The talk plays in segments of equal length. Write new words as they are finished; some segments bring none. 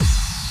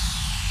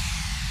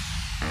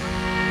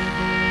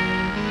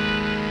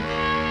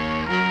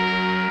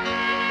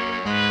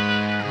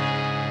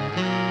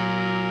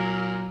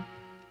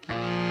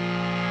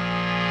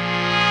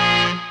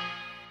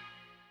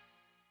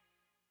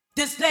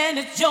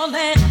land, it's your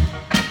land.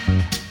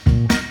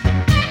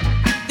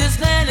 This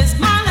land is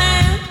my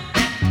land.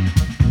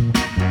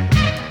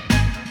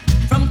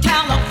 From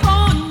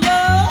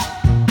California,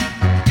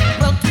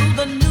 well, to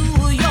the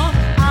New York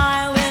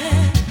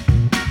Island.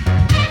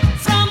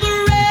 From the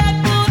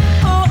Redwood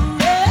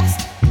Forest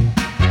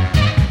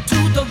to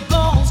the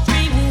Gulf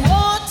Stream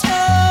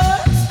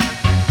waters.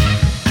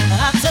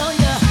 I tell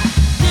you,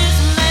 this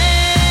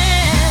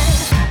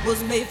land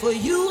was made for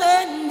you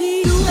and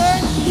me, you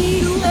and me,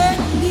 you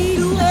and me,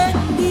 you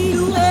and me,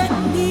 you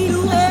and me, you and me,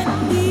 you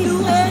and me, you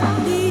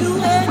and me, you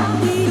and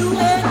me, you and me, you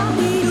and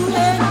me, you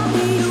and me,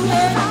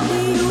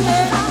 you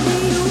and me,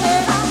 you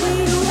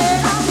and me, you and me, you and me, you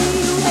and me,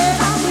 you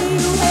and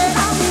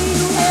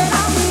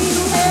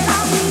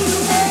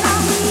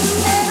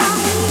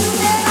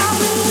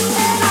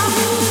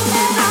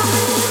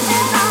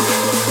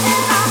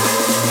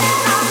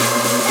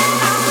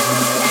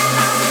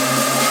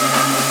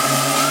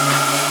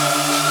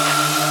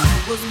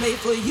was made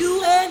for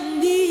you and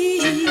me.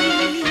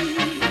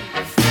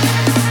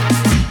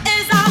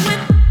 As I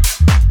went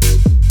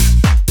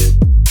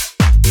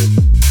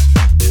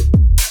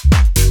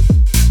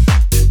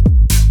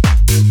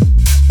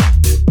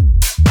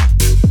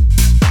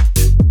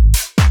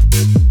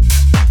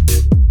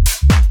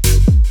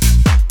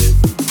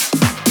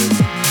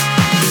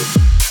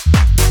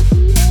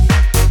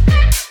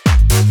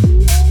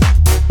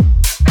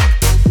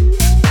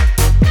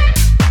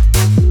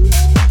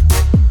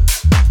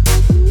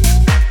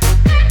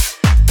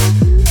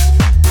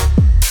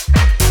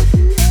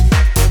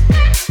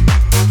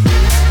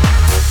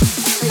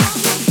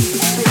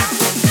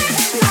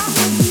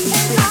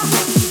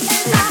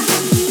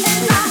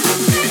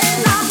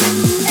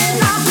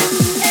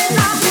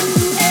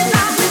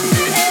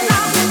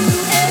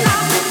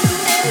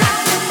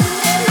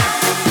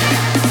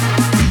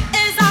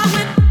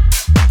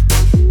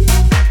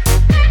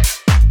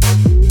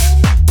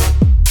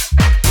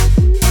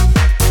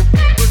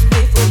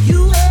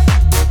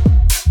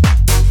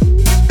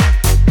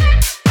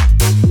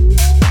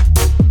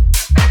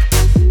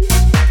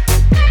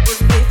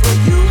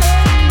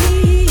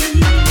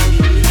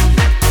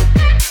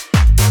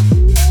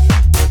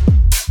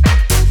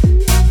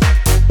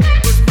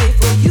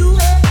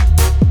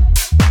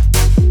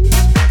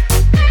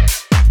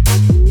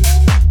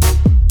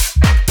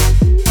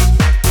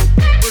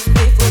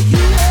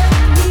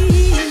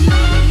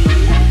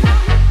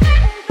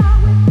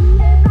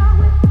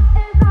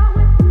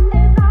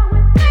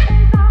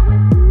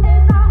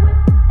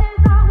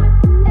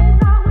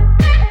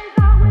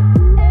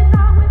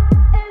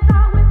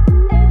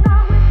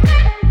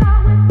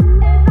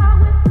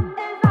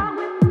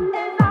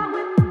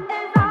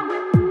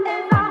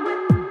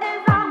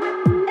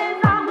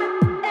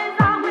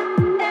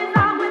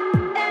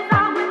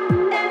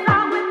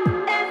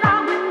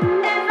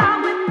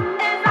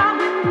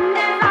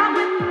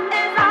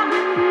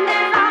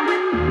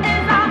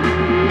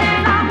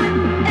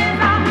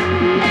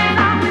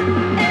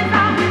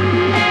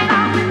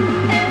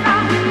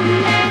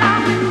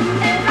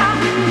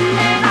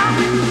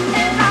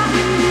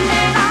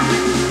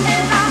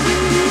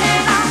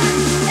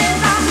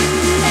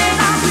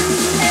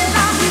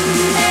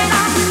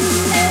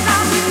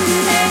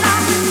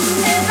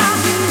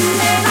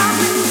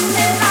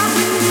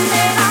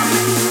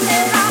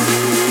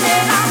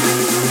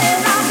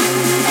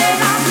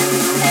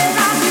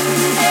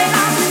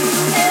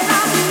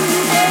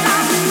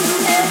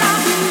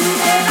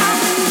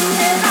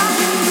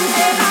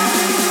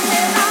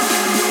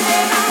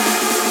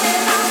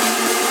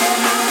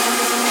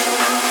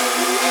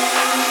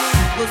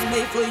was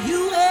made for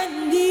you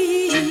and me.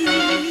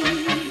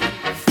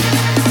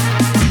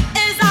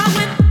 As I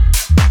went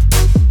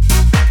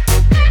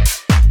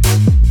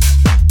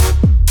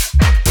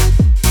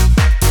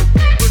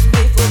was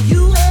made for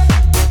you and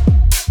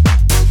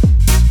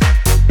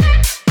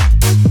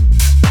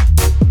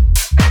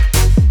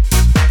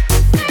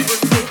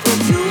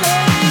was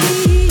made for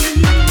you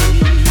and me.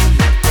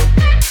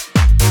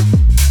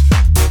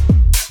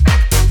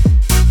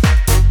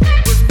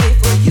 Was made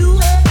for you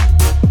and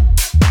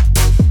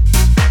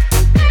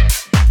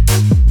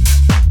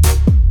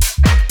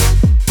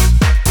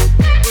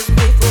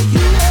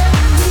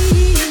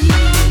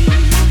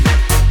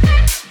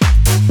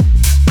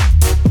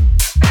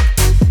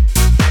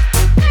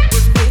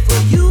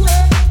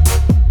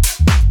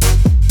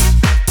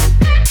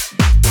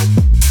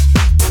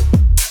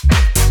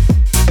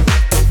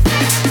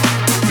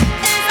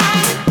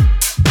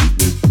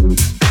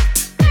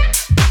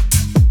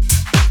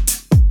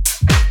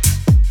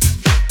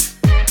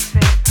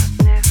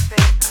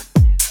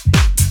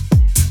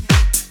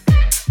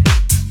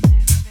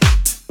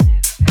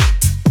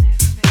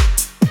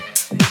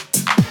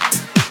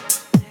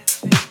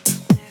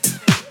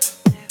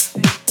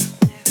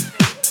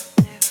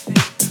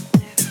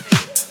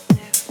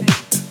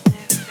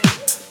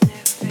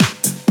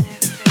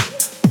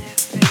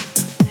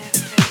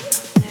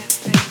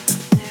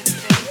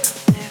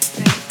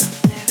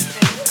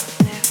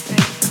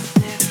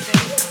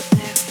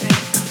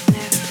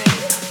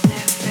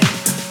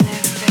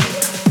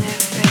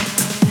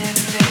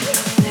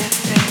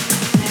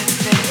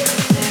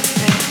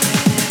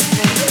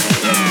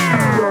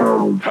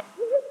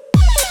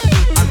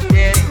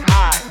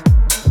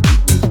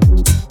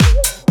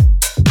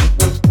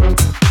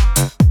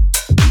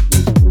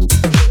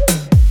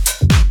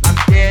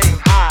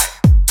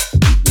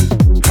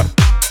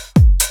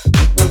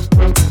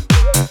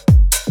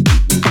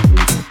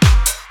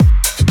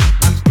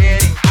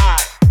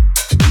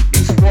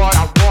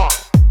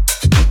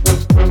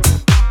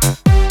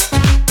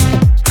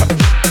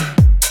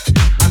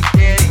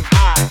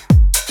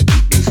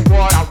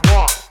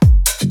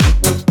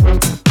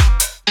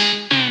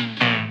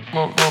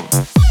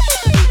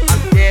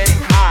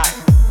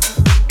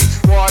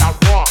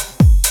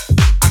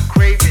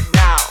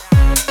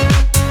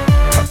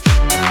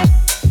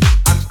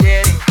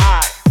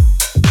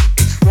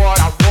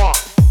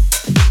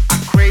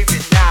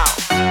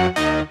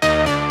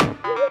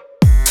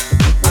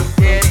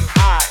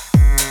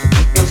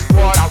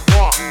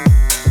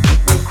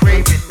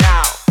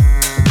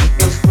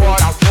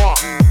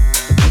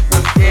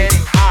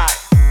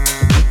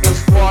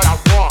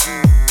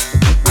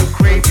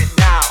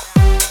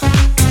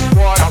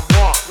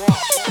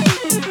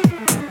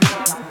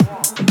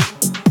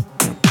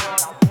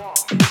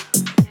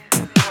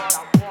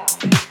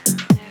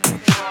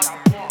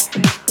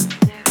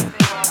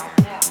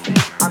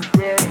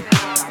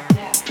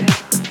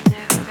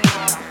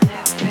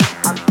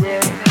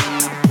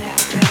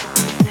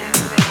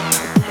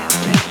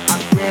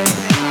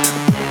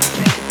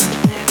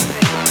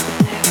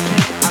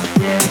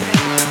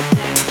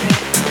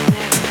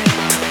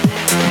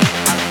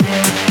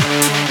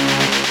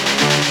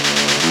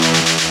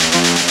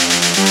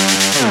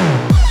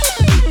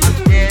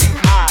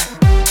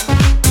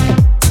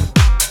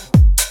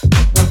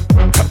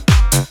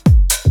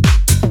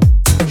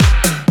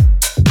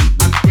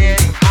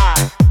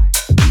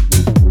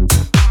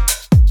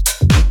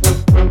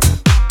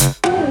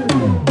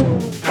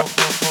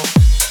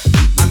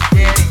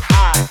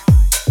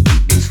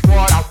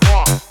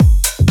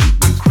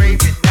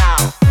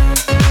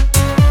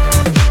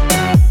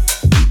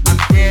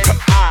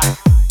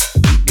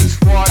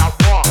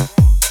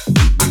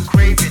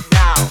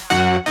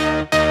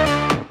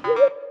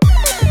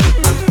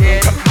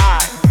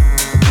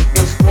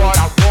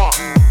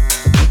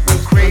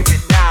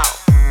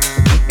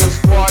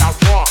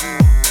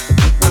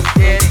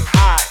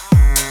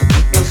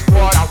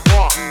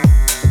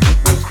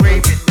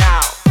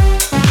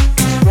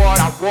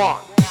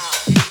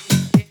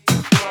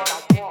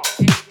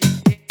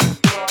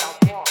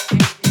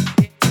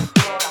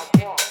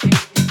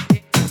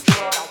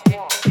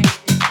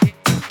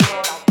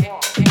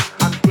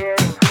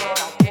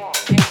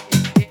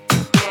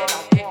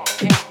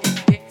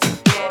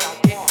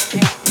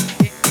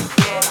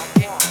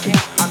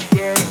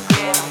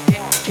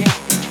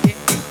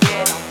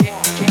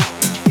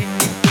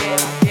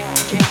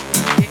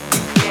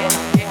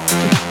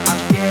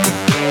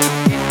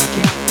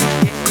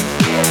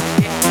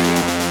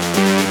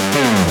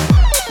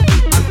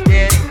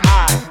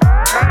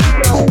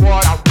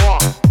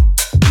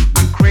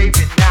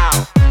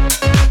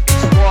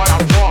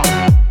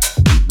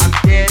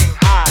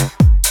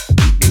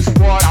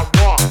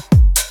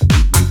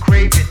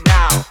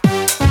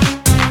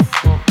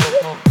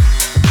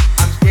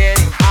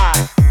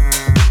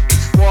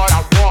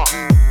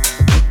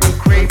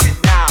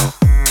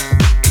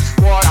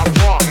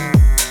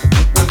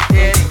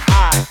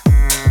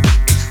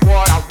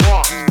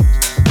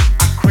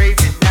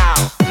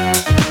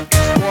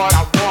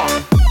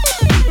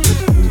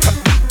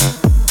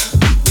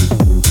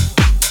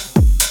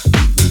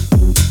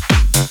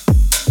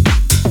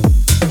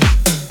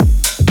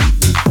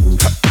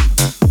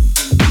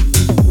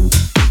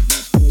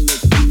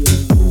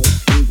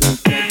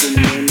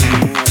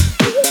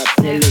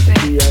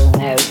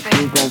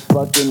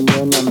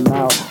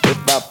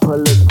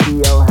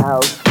your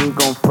house, we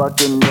gon'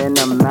 fucking in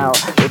them out.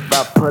 If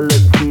I pull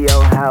up to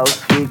your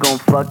house, we gon'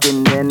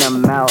 fucking in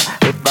them out.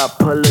 If I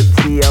pull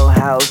up to your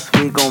house,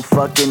 we gon'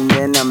 fucking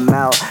in them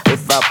out.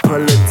 If I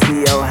pull up to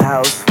your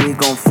house, we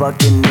gon'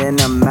 fucking in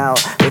them out.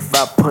 If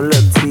I pull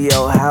up to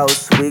your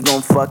house, we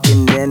gon'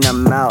 fucking in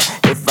them out.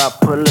 If I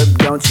pull up,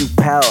 don't you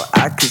pout,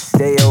 I could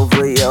stay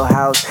over your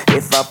house.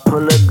 If I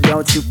pull up,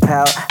 don't you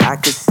pout, I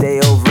could stay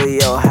over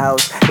your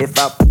house. If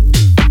I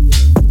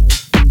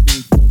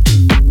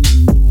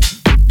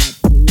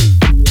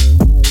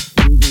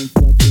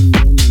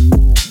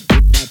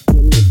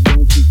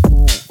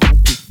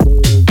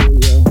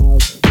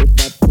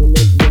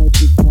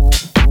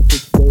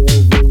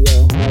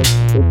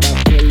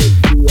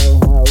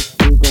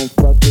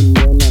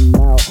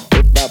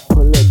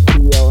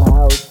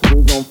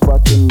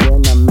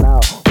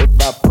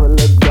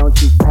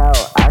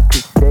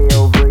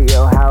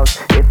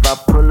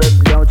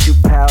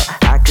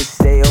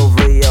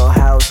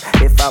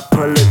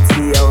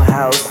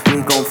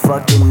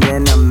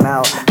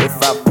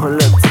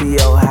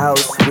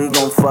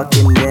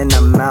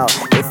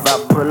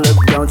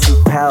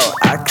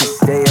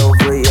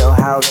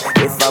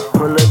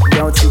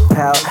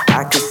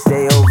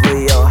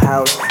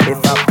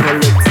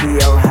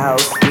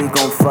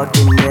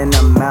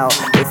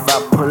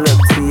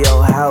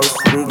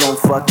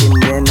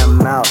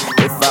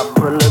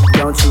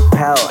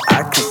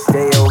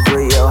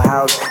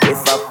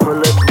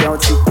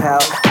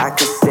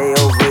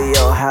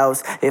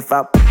if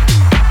I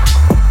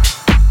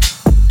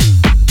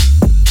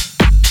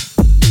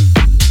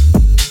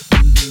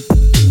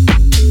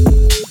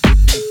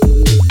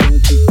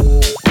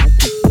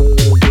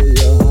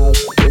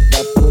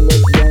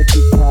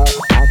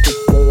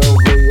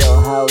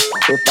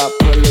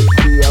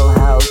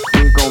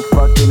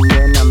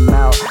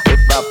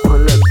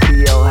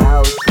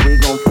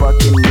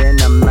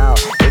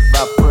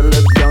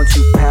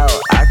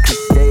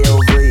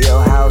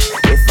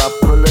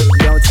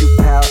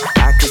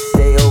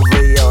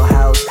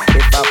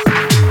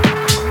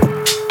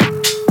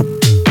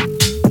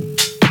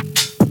don't you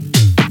pout, I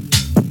can stay over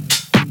your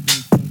house.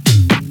 If I pull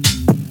up to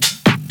your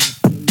house, we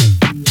gon'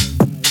 fucking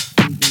in them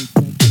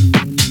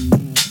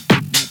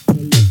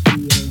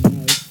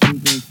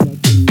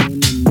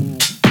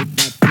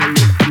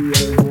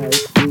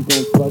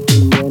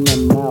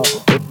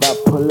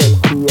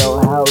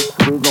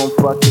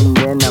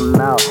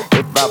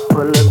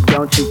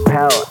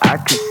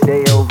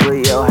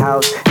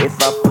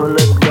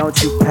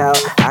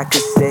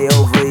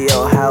out.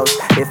 If I pull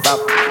up to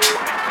your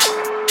house,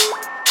 we gon'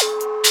 fucking in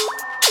them out.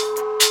 If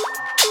I pull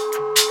up, don't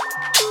you pout,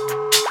 I can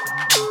stay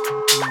over your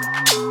house.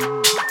 If I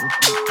pull up,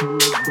 don't you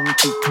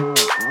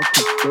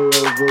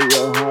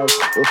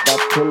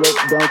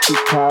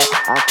pout,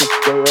 I can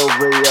stay over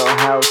your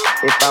house.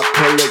 If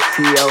I pull up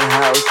to your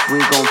house, we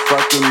gon'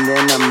 fucking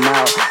in them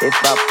out. If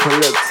I pull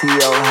up to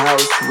your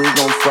house, we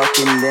gon'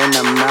 fucking in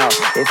them out.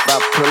 If I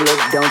pull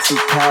up, don't you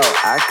pout,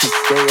 I can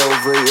stay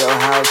over your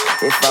house.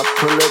 If I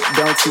pull up,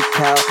 don't you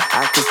pout,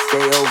 I can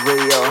stay over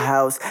your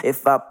house.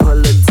 If I pull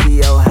up to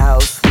your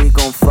house, we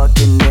gon'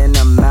 fucking in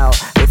them out.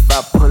 If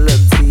I pull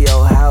up to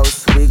your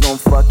house, we gon'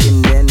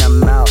 fucking in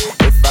them out.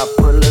 If I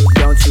pull up,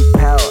 don't you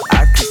pout,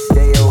 I can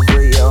stay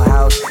over your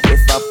house.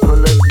 If I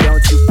pull up,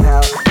 don't you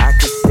pout, I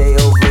can stay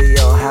over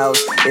your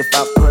house. If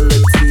I pull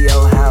up to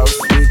your house,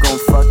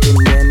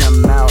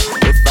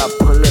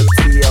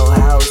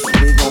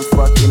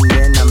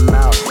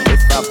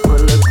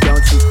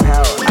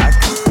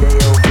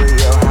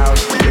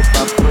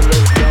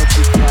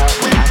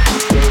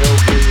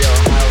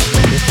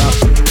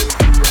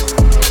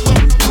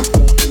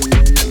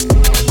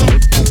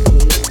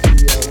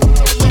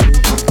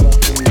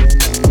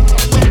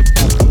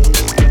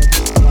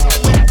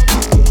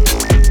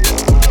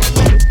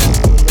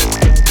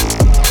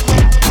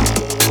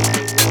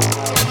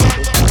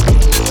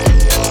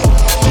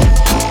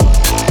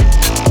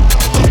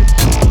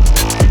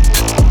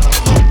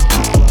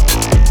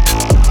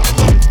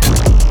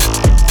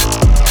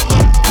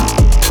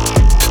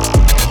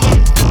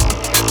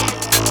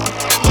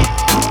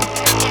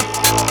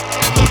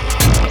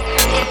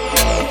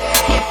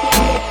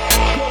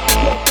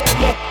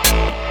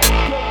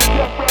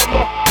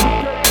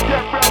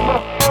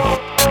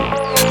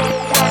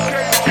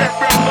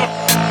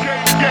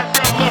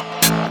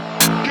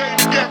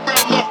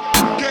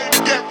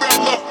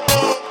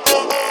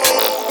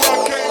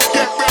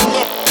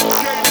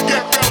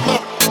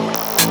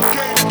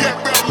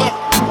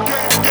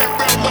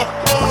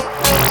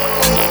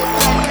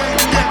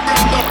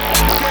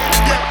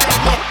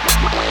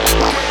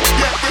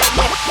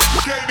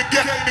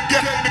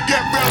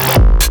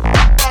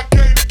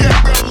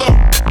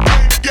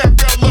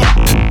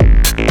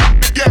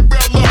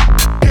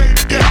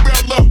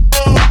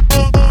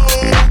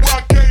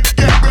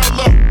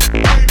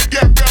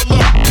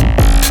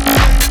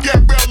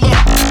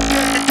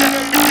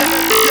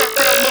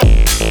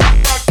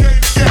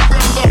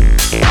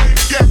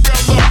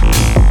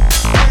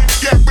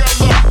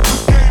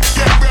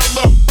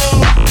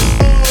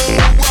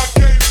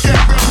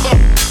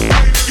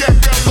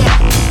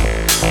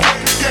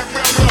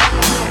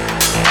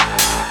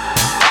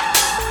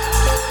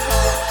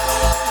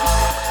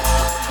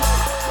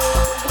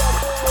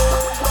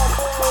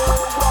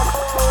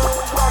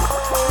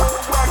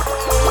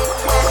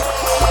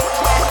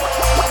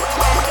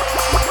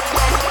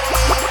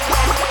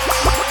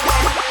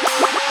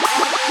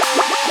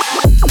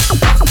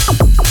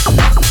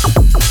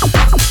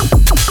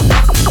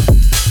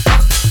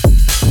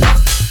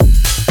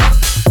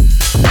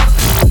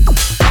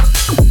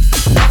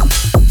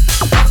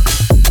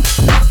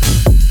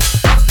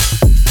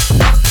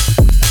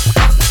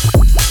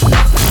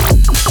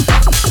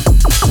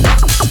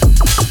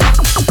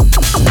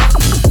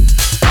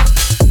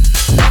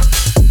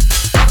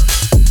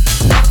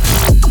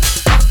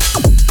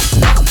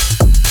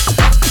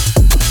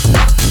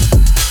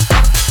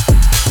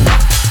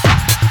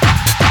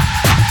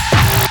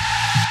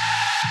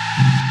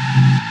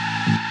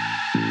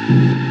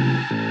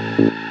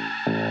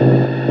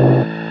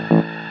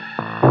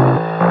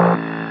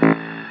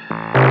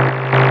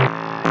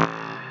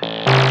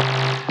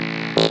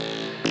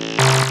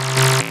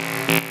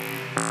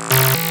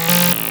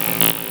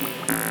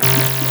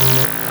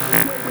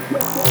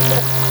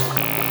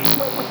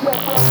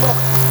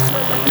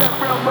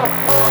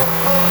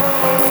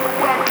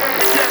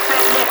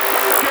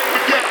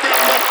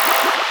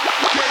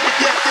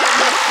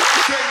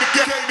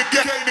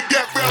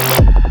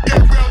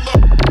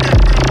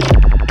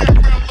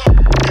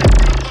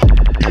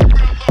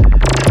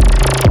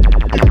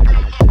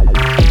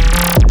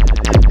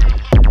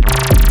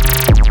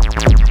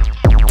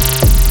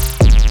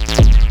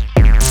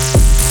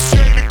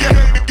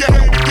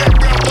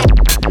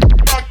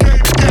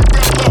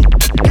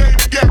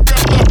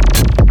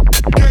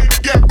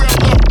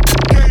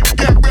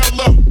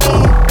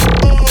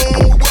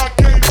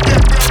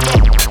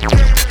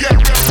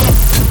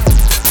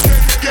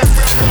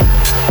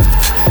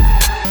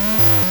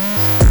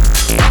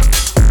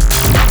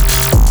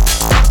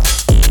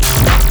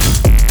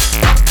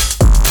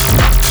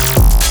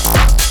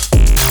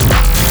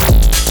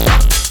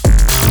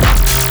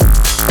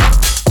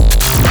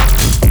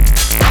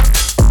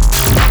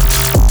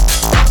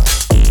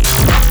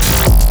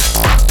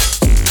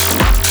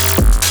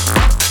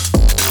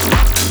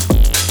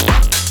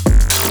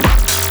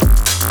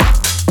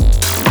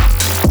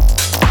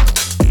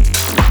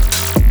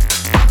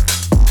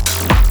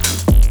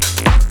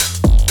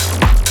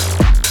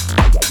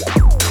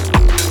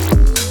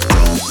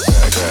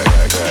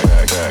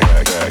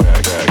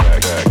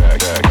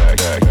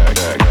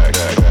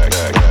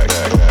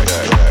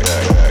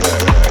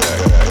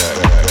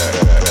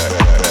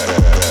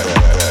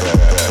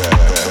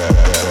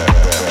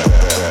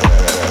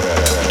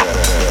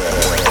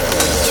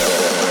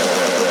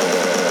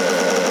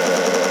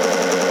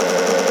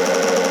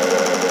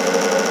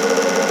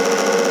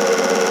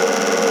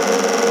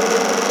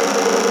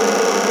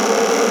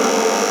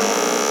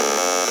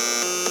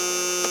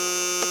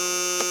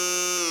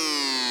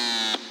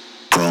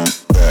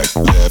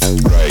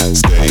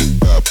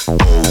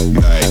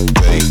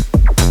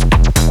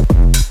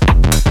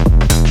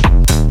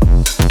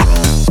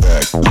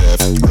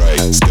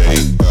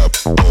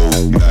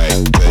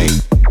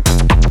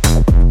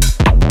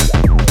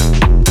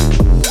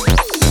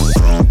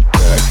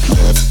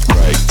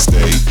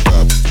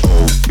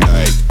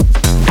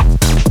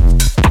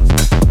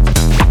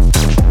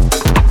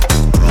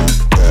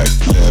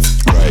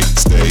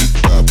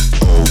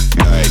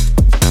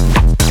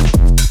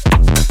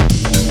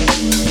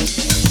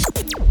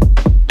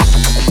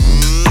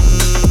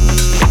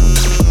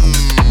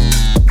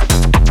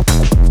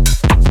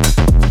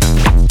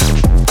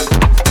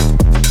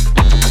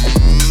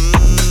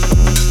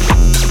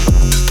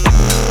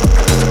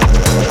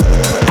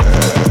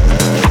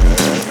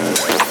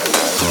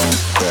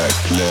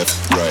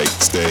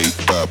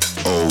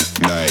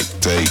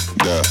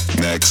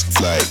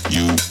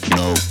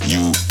 know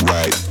you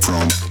right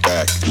from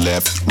back,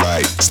 left,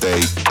 right,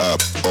 stay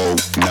up all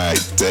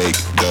night, take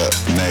the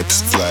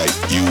next flight.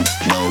 You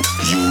know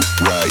you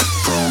right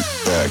from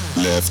back,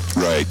 left,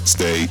 right,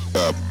 stay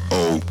up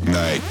all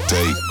night,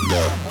 take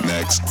the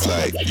next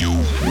flight. You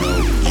know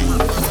you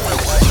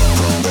right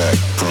from back,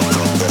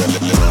 from back,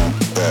 from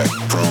back,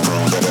 from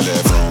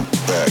left, from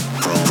back,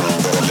 from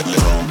back,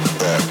 from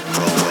back,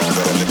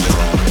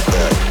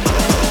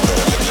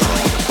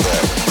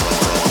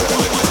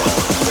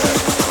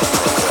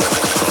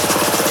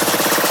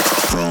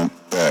 from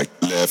back,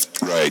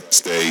 left, right,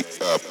 stay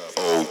up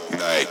all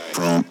night.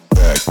 From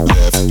back,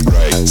 left,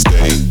 right,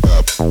 stay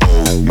up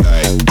all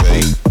night.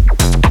 Take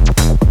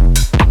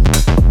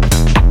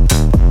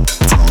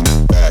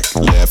from back,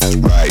 left,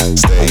 right,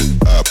 stay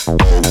up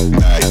all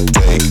night.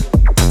 Take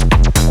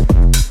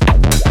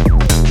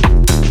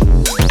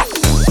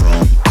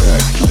from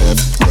back,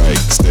 left, right,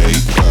 stay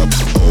up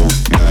all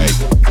night.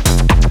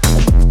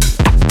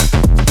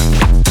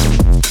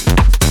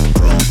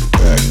 From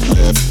back,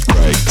 left,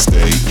 right,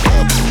 stay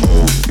up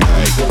all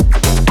night.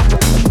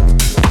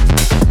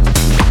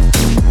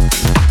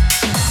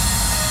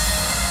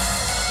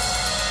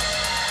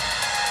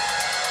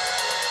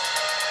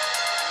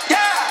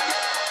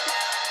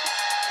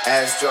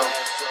 Astro.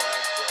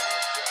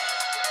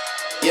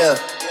 Yeah,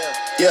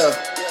 yeah.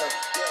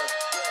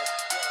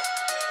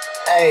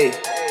 Hey,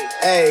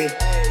 hey.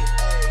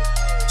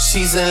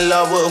 She's in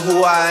love with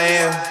who I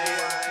am.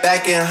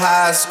 Back in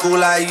high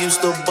school, I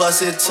used to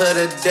bust it to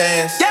the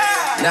dance.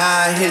 Now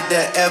I hit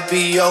the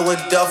FBO with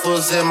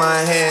duffels in my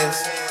hands.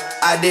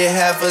 I did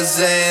half a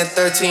Zan,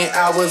 13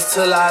 hours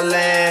till I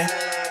land.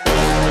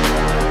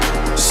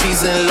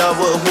 She's in love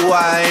with who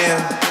I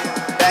am.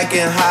 Back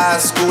in high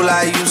school,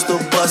 I used to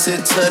bust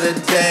it to the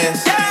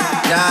dance.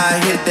 Now I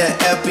hit the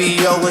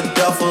FBO with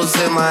duffels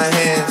in my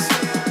hands.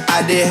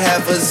 I did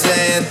half a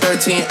Zan,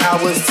 13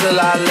 hours till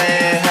I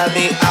land. Had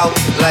me out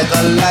like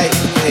a light,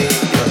 hey,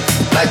 yeah.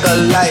 Like a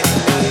light,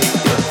 hey,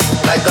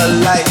 yeah. Like a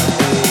light,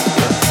 hey,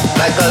 yeah.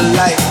 Like a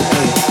light,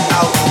 hey.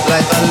 Out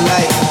like a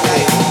light,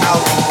 hey.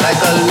 Out like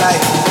a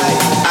light, hey.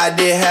 I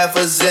did half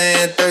a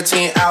Zan,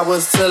 13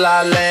 hours till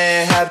I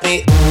land. Had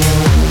me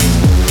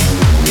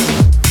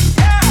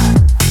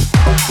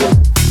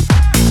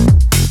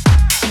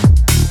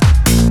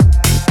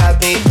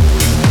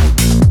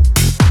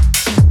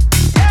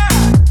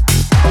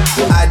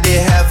I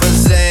did half a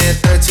Zan,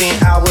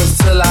 13 hours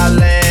till I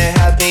land.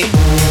 Happy.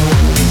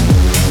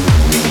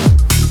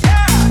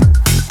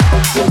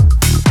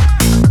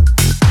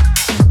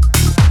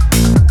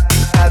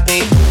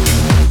 Happy.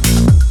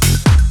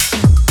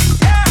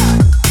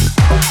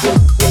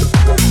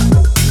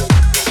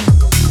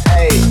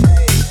 Hey,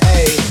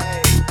 hey.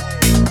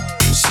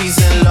 She's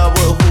in love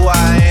with who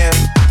I am.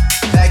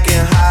 Back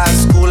in high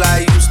school,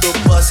 I used to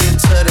bust it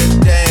to the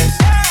dance.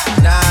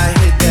 Now I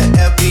hit the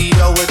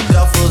FBO with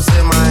duffels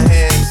in my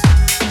hands.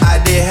 I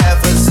did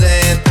half a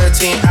Zan,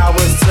 13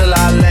 hours till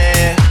I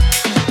land.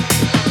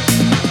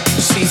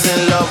 She's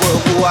in love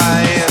with who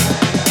I am.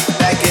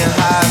 Back in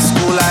high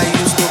school, I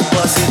used to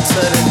bust it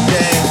to the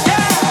dance.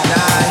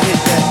 Now I hit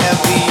the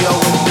FBO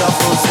with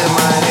duffels in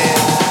my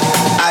hands.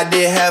 I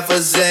did half a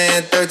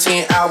Zan,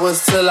 13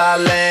 hours till I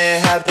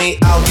land. Had me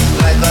out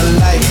like a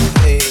light,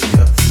 hey,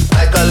 yeah.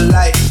 Like a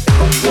light,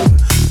 hey, yeah.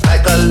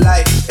 Like a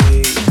light,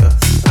 hey, yeah.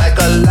 Like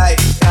a light,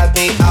 had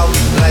me out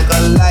like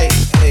a light,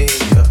 hey,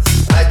 yeah.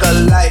 Like a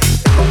light,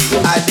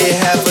 hey. I did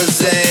half a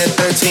Zan,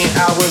 13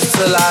 hours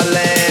till I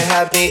land.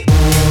 Had me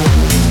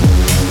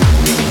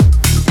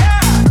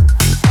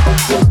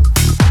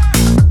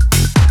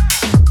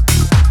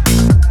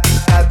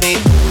happy.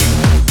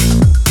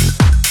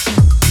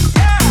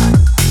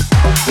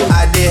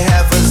 I did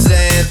half a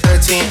Zan,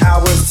 13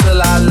 hours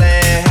till I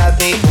land.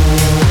 Happy.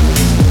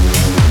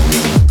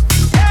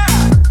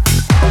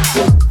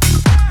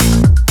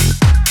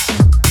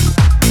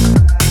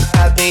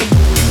 Happy.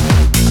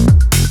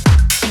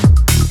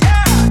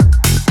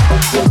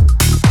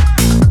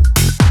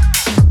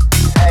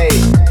 Hey,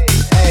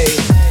 hey.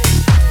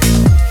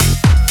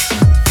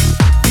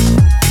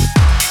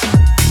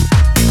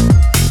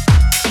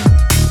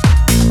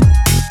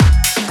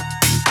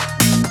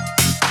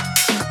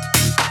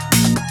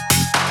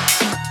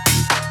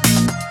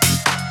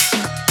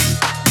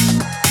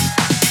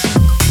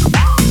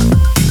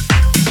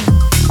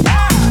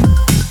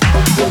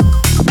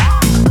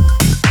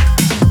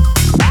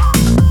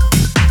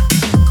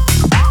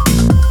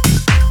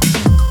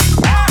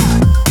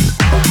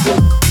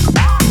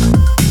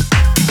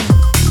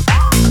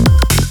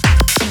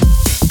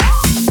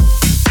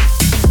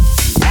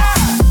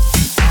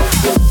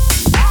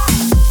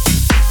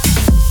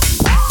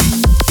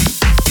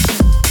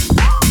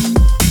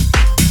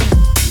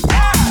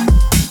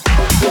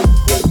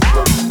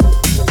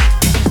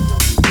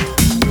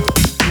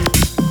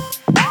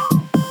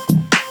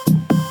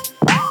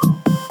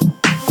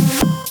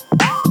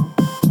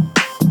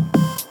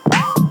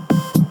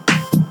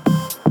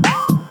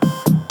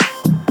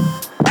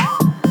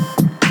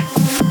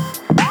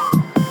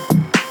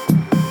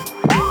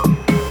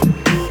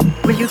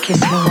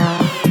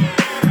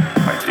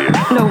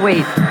 No,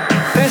 wait.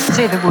 First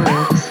say the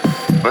words.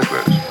 What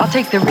words? I'll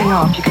take the ring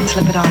off, you can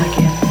slip it on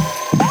again.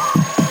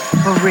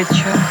 For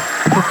richer,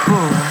 for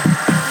poorer,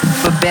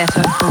 for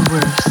better, for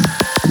worse.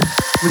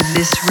 With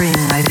this ring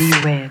I thee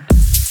wed.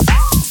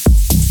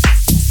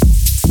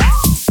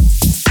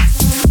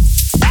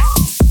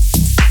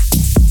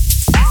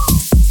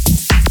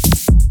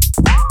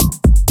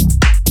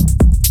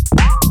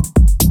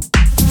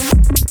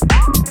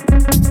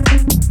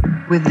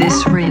 With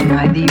this ring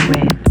I thee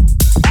wed.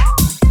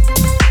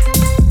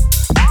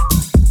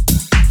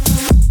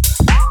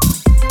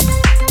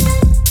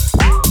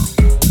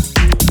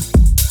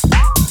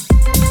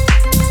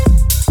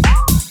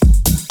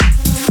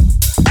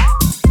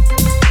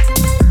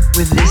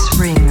 With this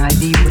ring I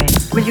thee wed.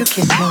 Will you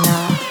kiss me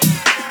now?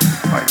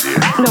 My dear.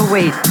 No,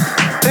 wait.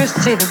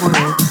 First say the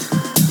words.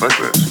 What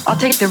words? I'll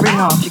take the ring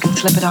off, you can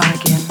slip it on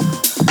again.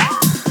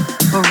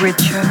 For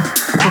richer,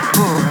 for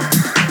poorer,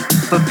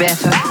 for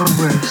better, for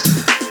worse.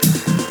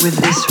 With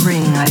this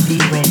ring I thee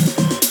wed.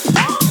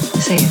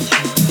 Say it,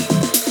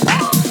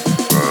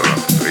 For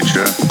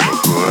richer, for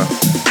poorer,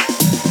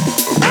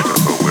 for better,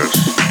 for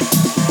worse.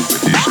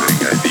 With this ring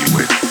I thee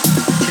wed.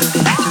 till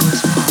death do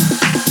us part.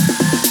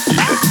 Till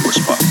death do us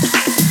part.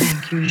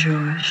 Thank you,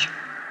 George.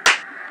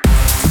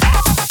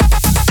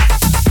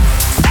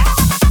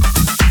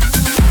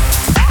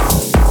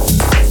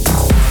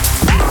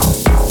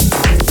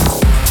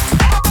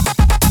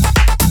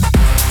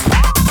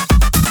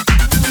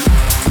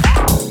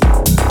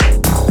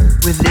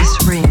 With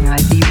this ring I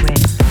thee wed.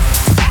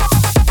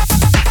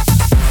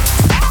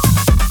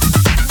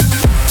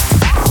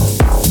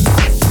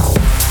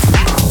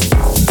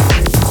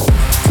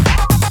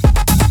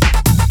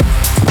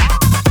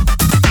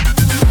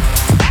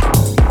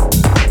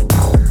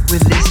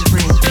 With this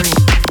ring.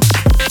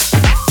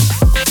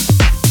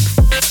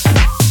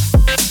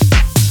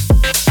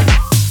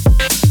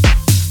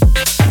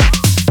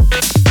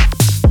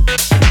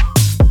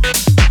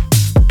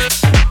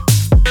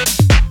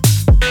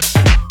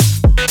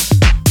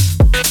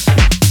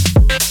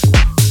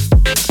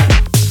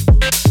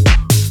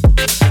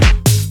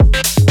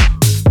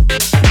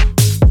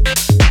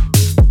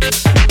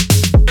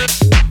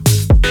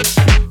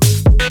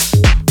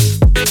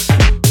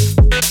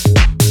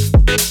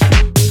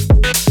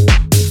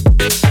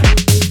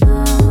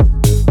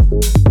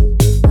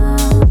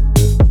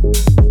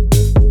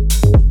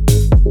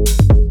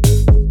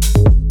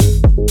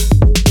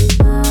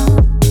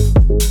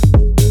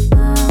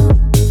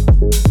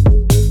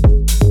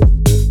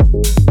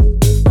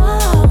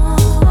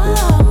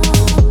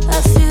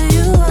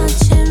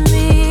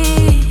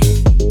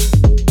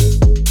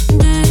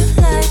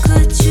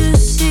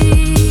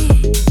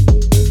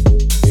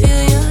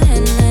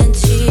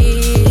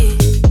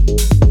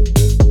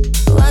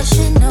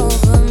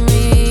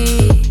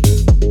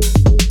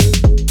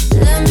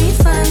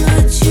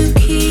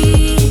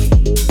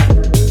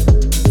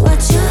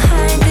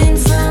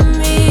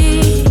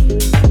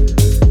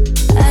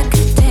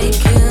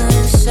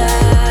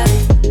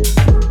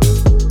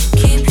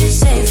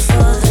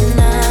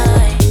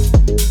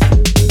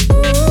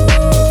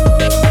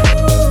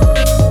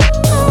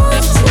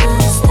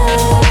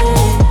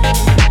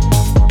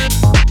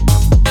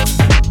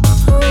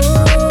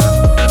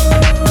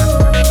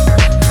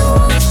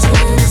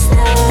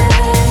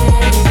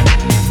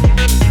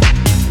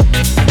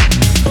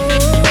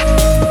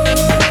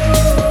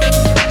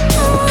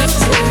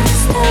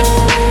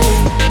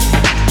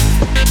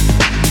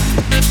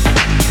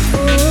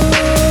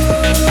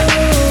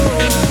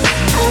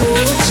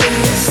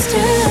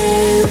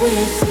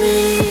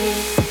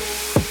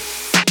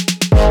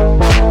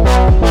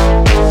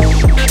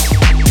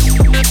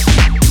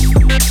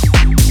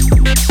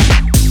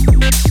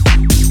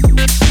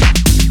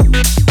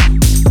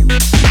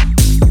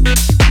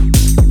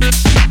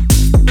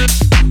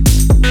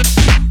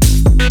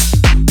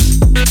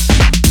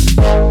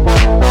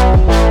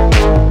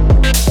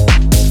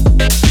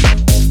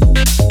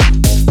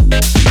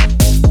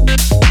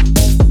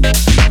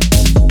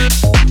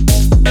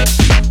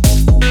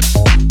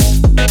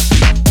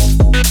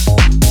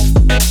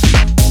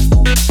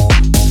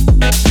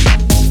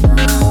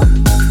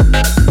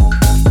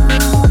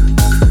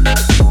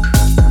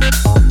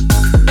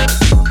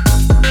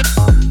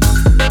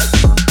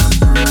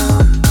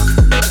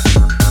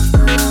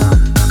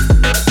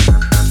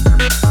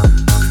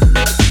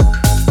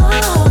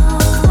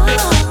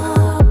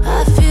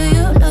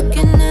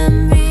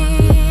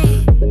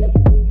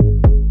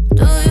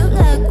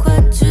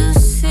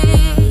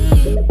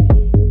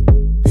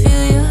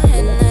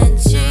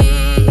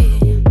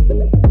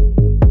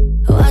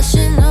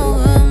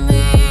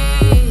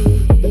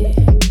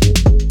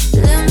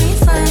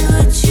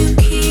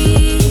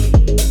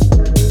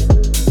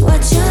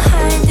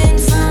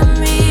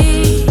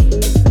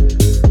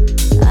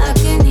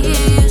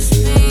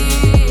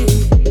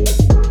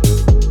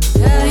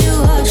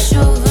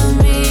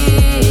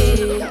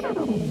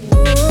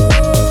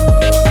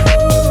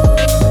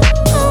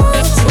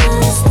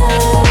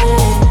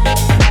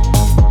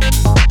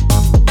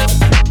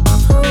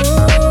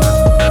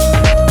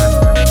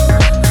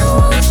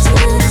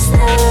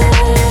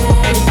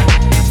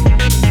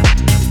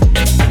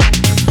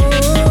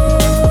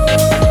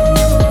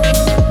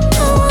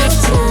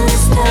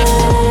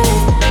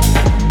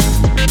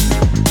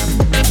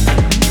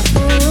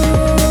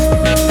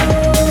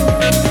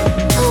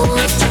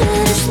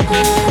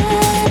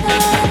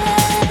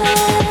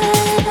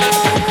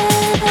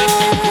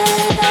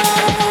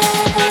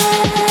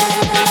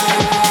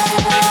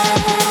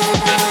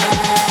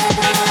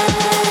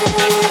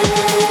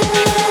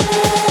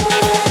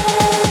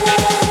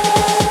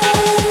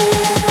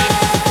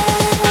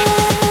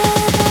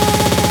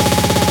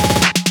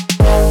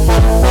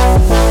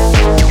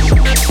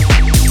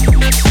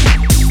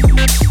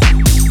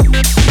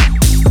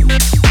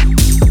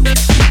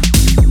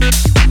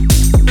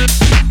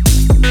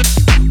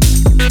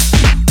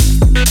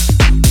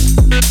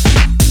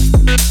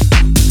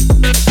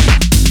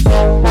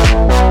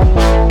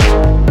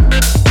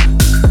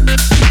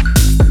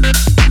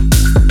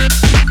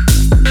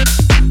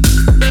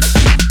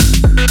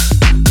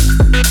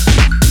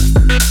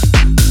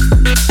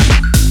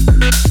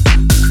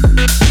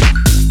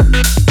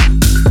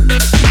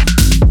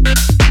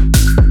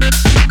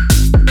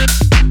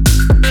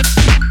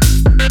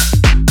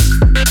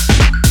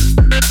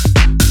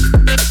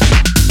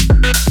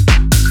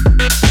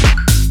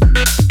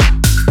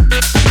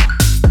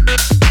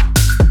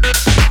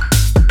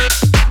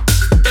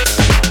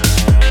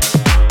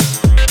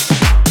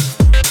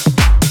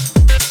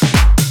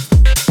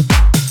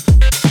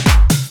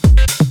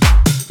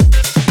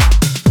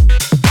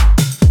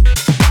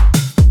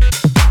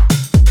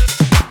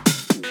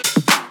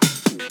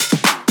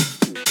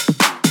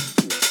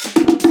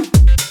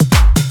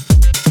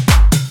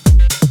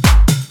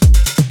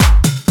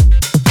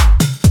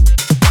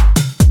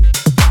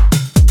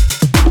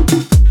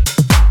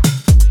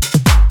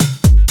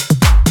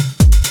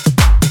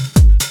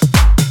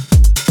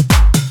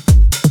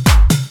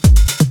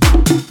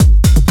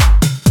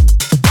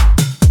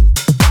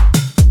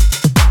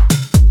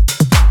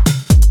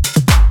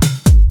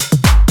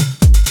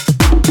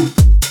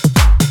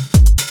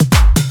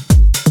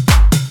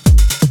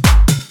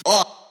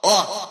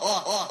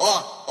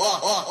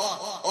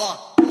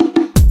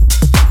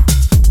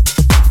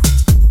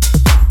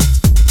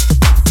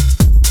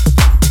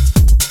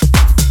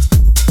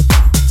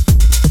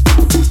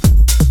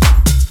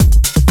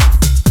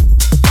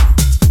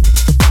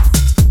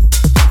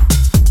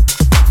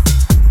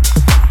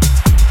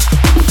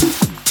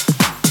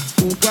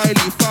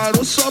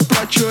 só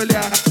pra te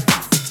olhar.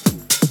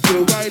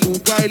 O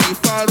baile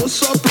parou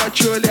só pra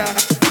te olhar.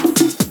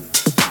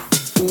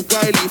 O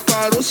baile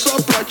parou só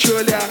pra te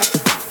olhar.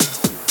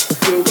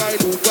 O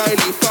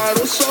baile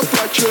parou só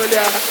pra te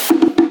olhar.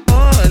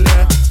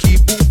 Olha que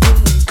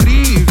bumbum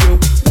incrível,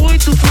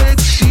 muito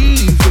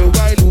flexível.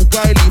 O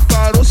baile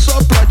parou só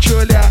pra te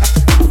olhar.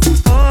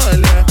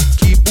 Olha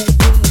que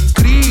bumbum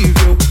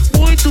incrível,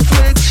 muito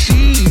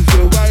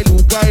flexível. O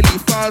baile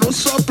parou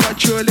só pra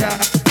te olhar.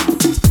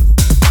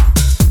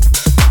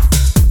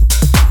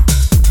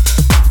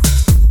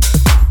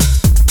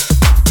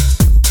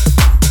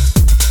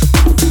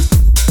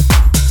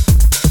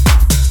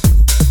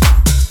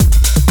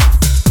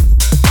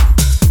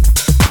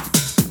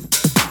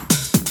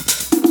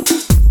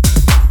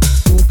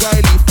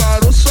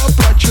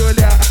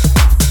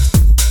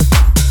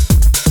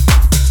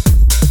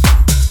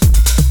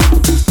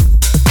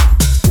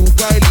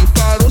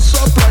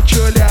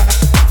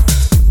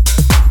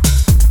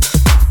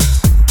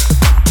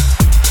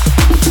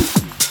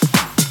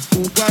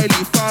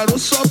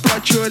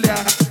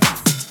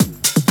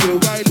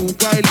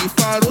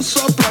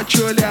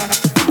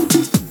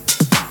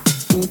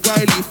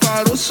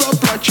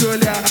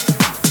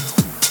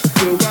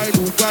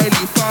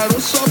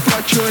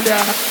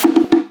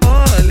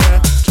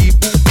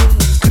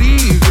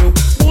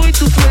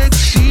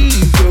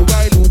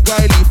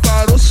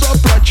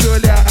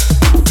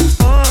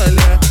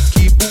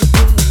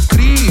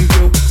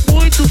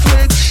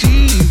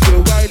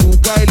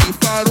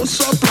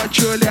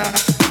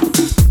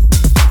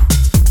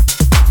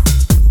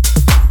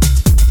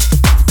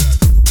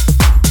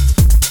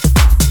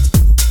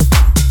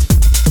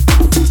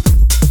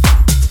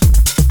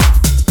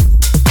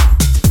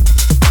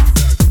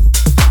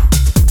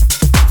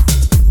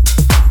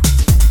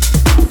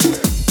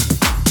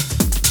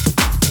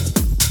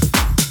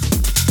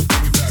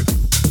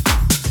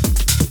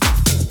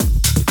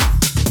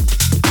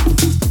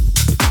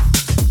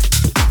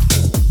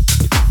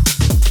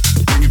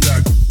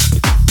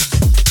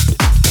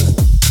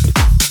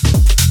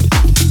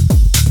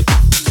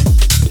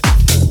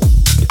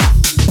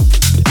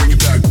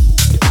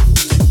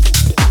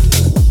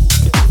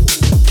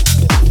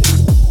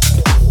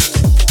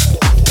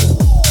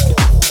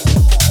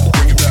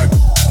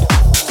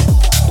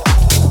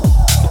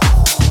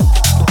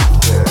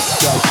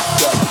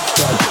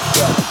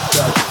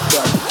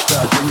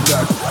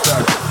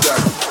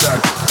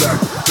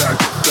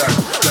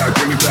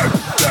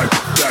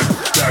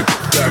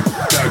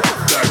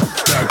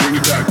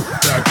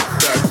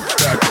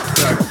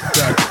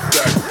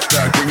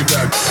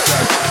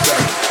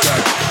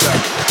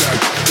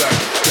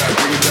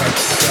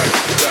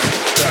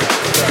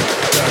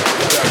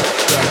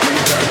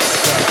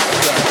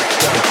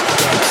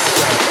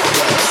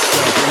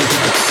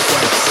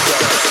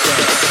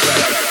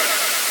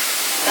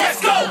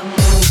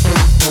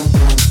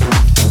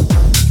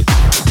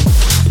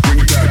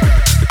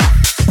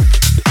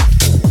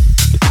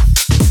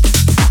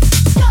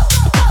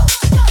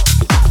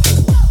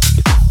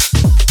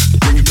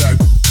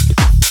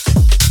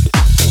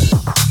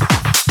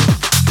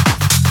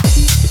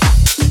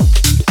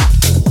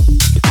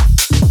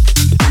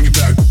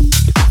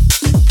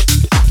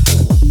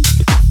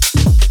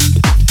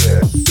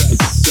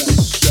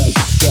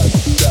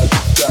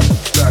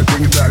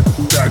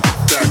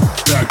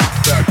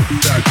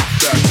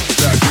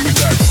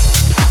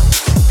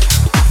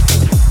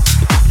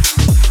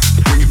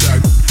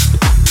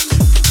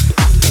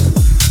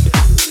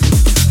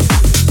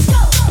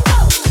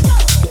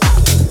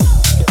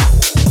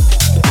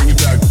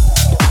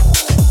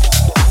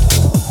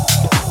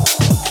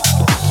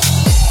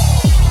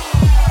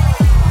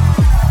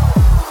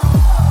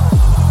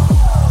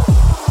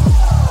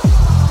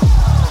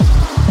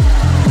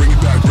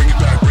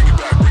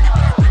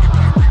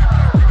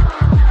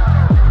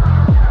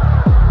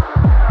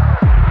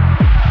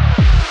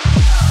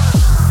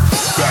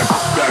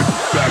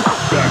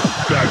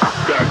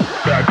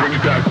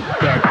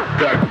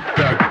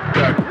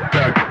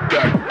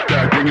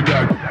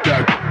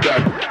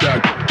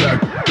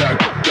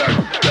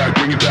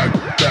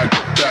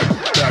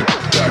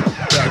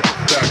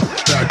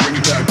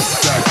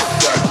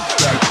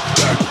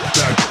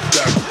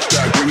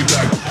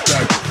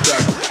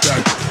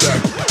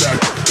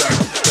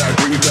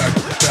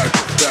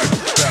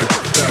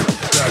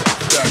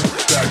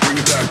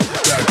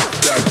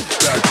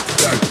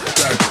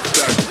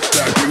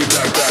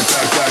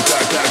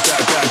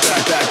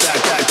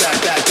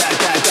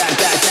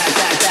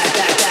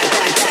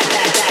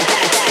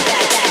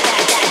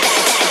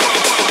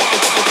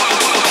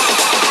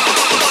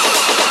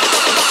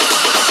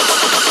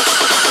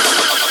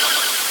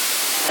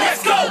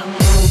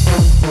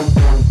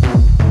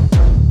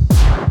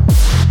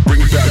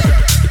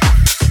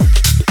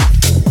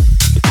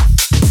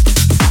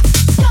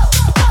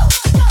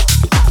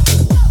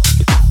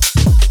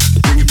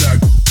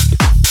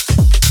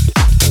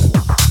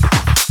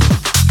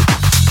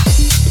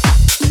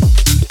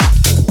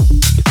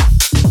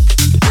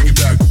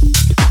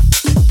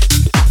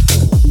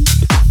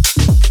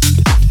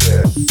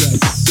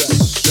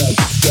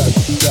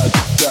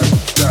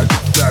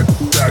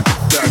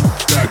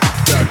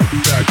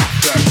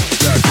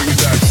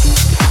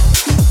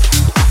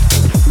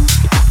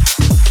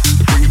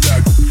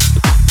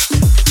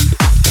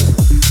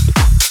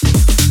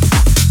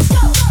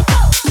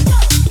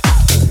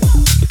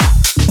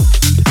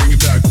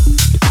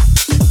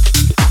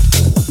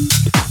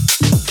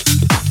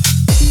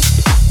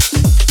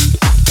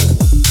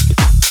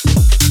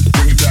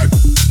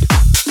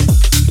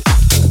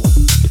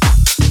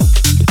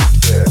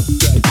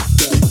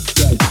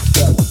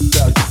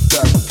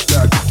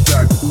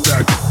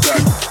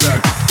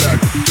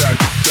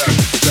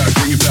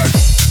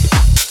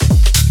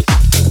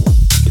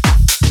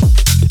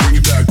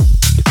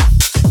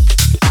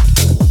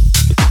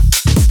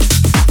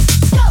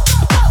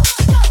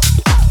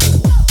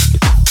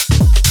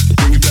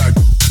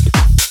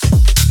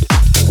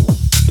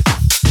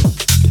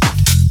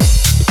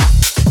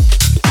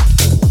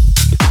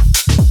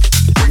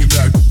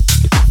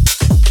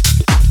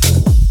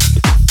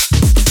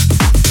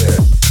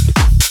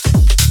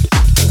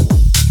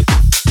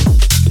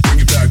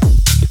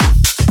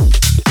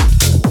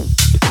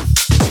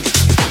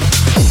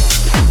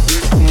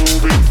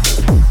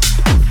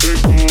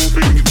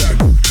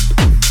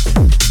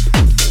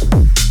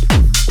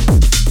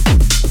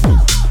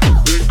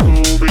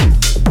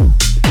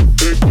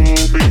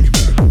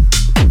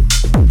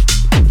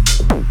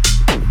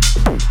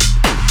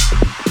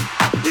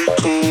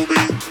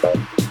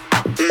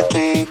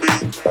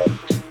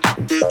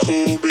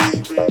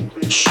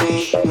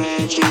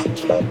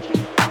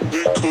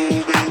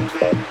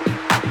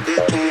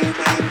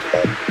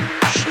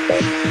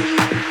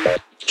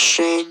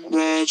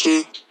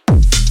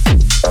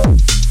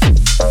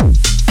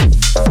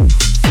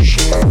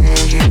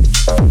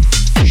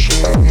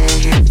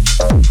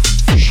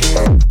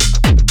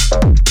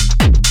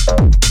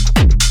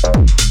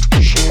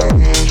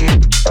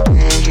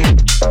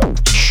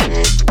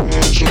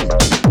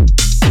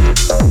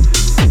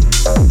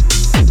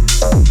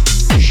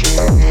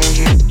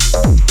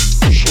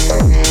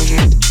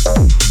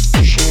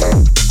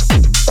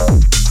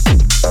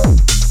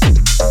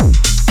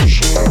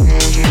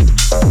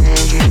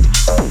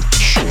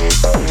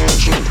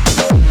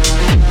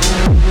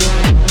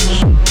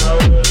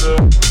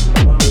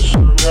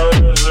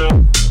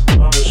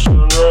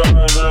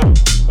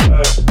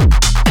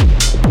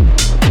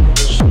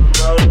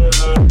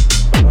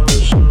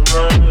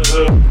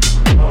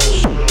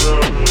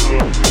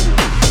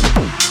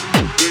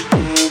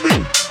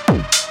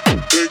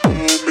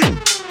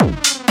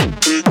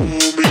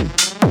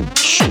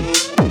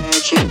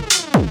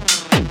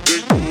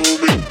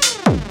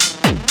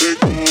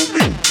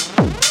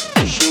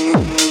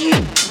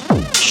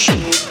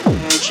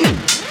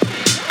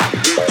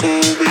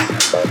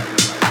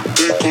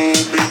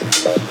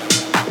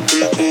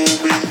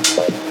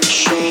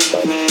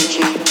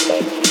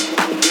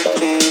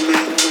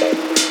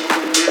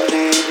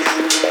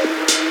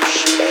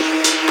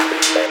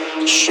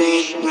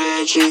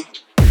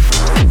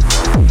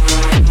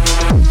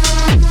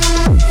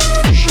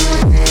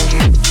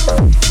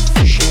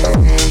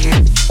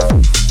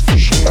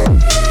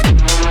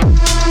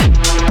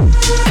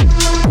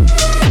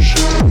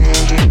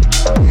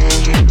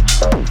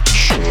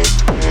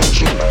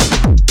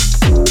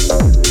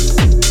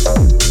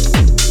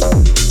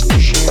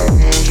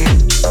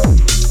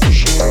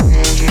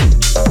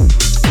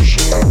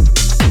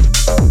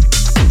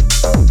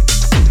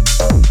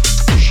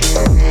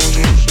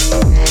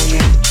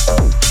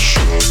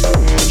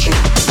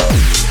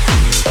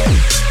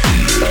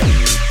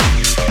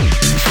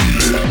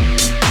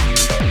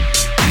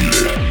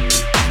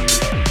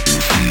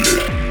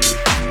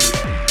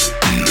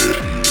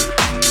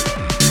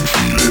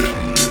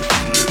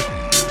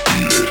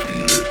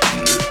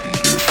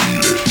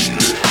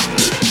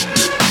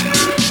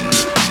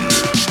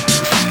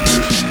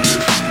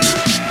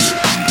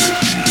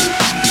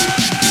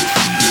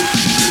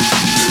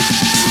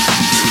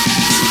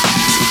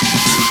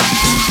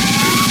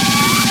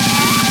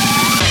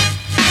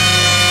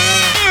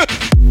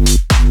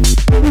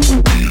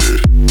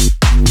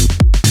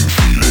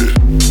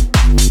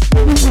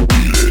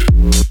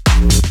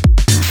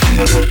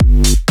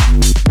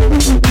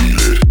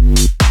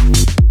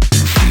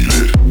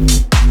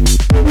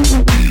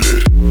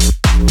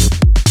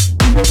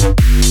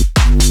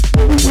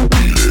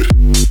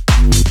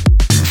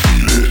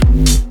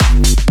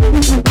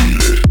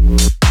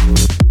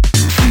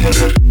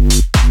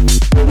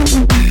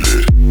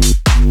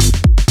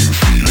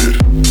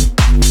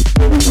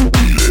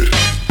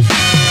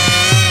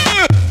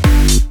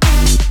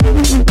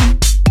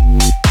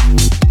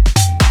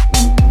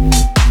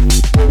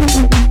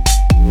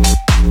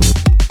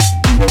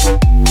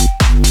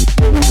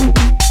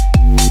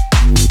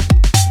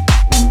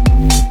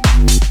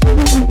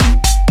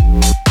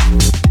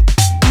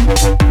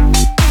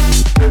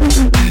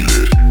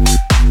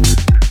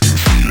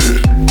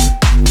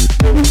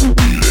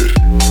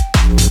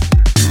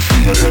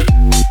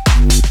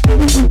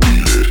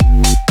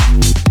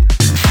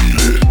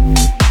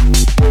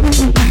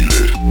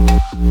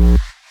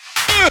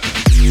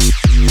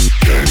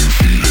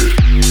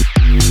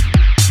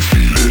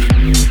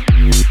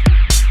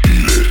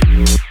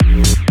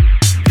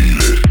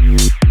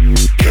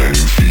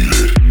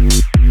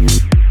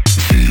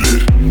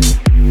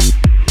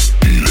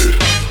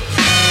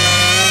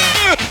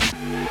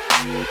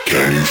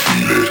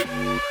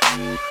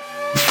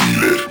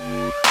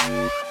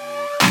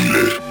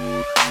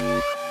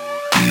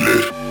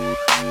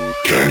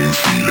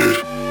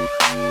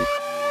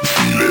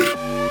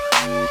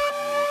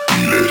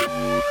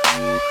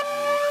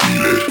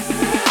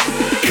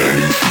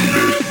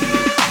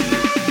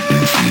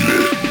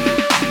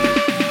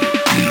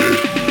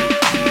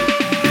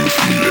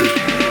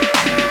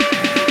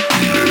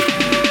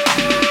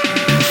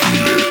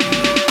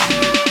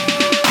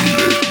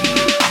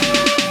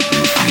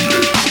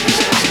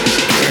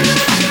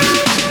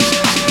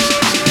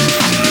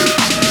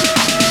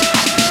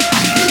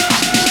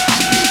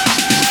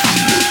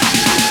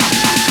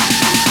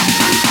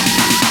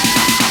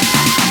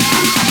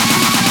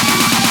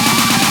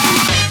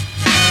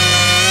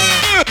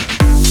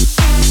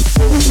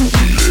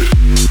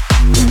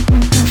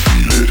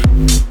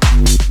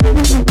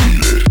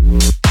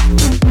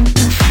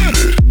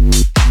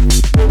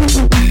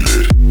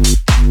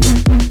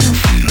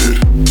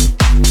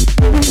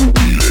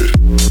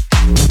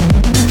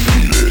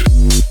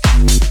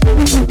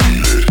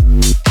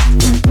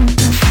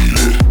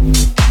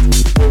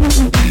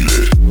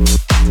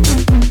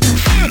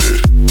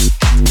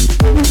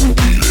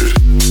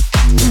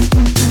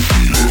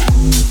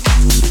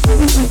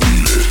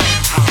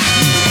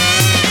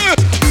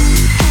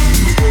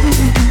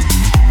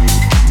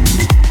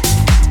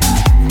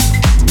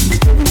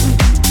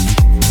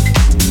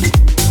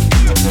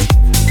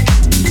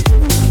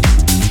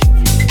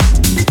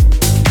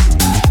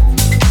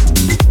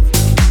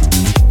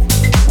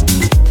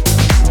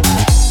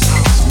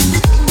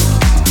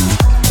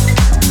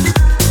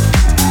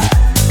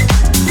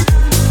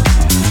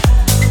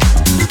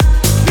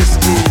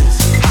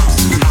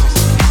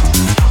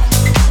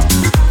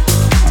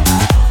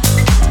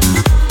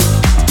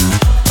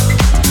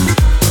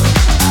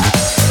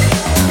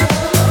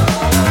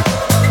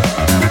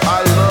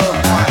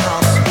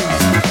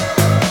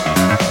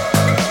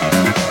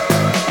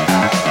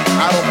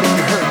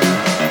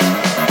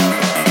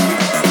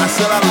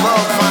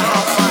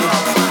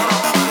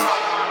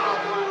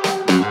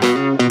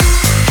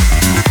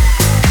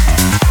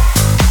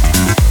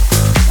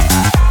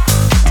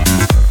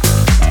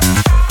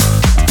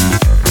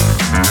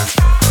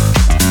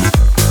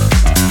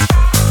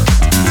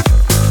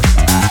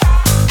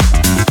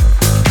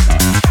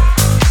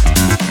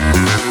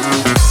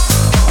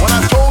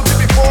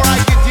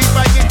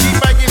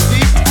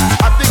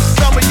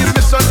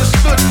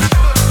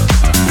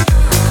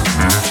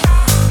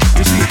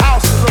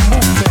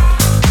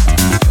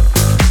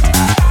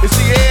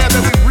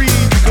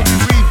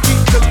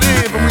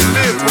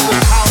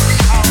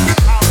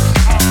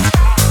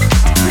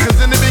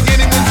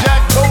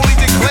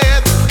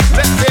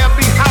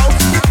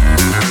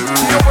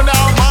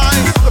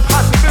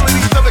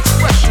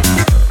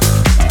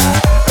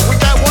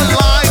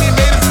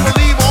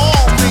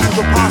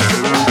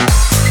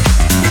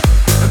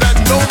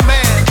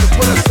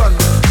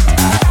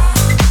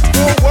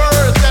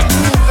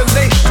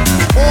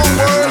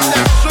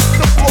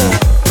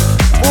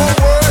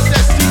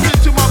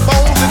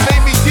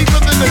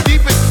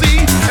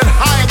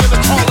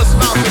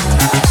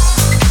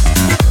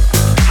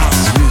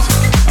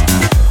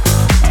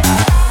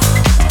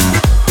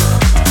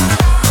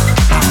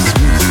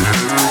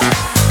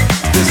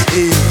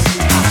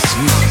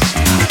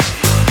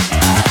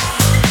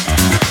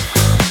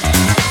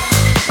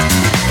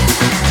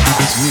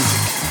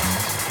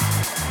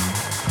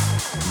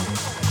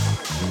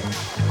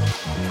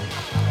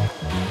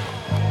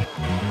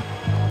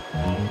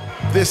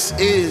 This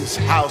is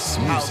house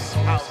music.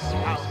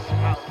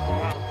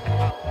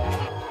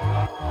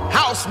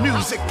 House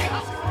music.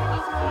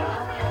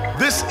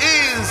 This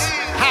is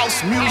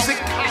house music.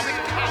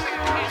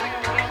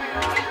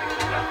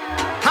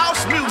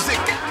 House music.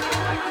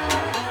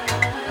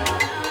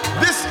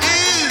 This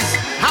is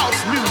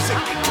house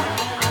music.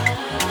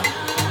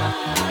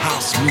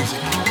 House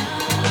music.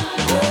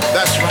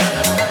 That's right.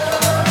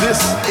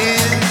 This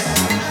is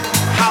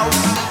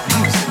house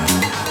music.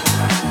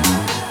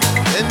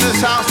 In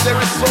this house there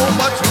is so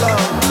much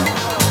love.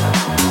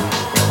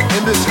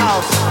 In this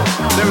house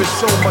there is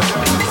so much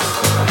peace.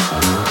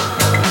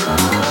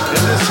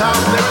 In this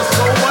house there is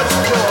so much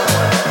joy.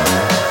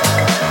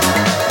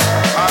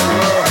 I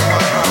love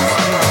my house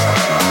music.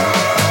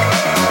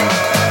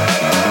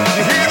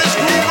 You hear this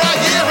groove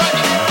right here, right?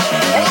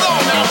 Hold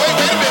on now, wait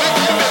a minute.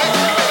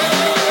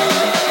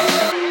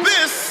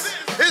 This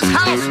is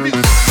house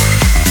music.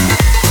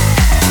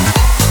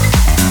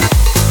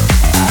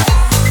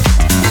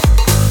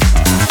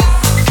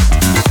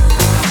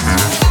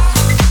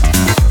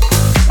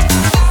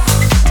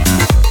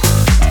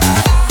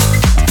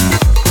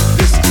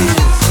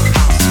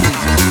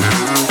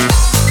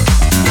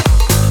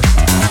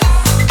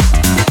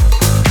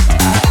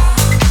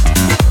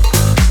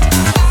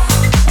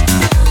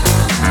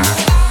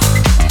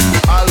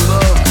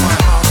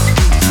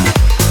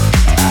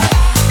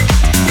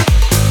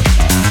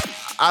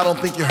 I don't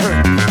think you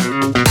heard me.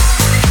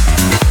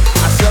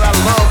 I said I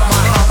love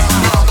my house.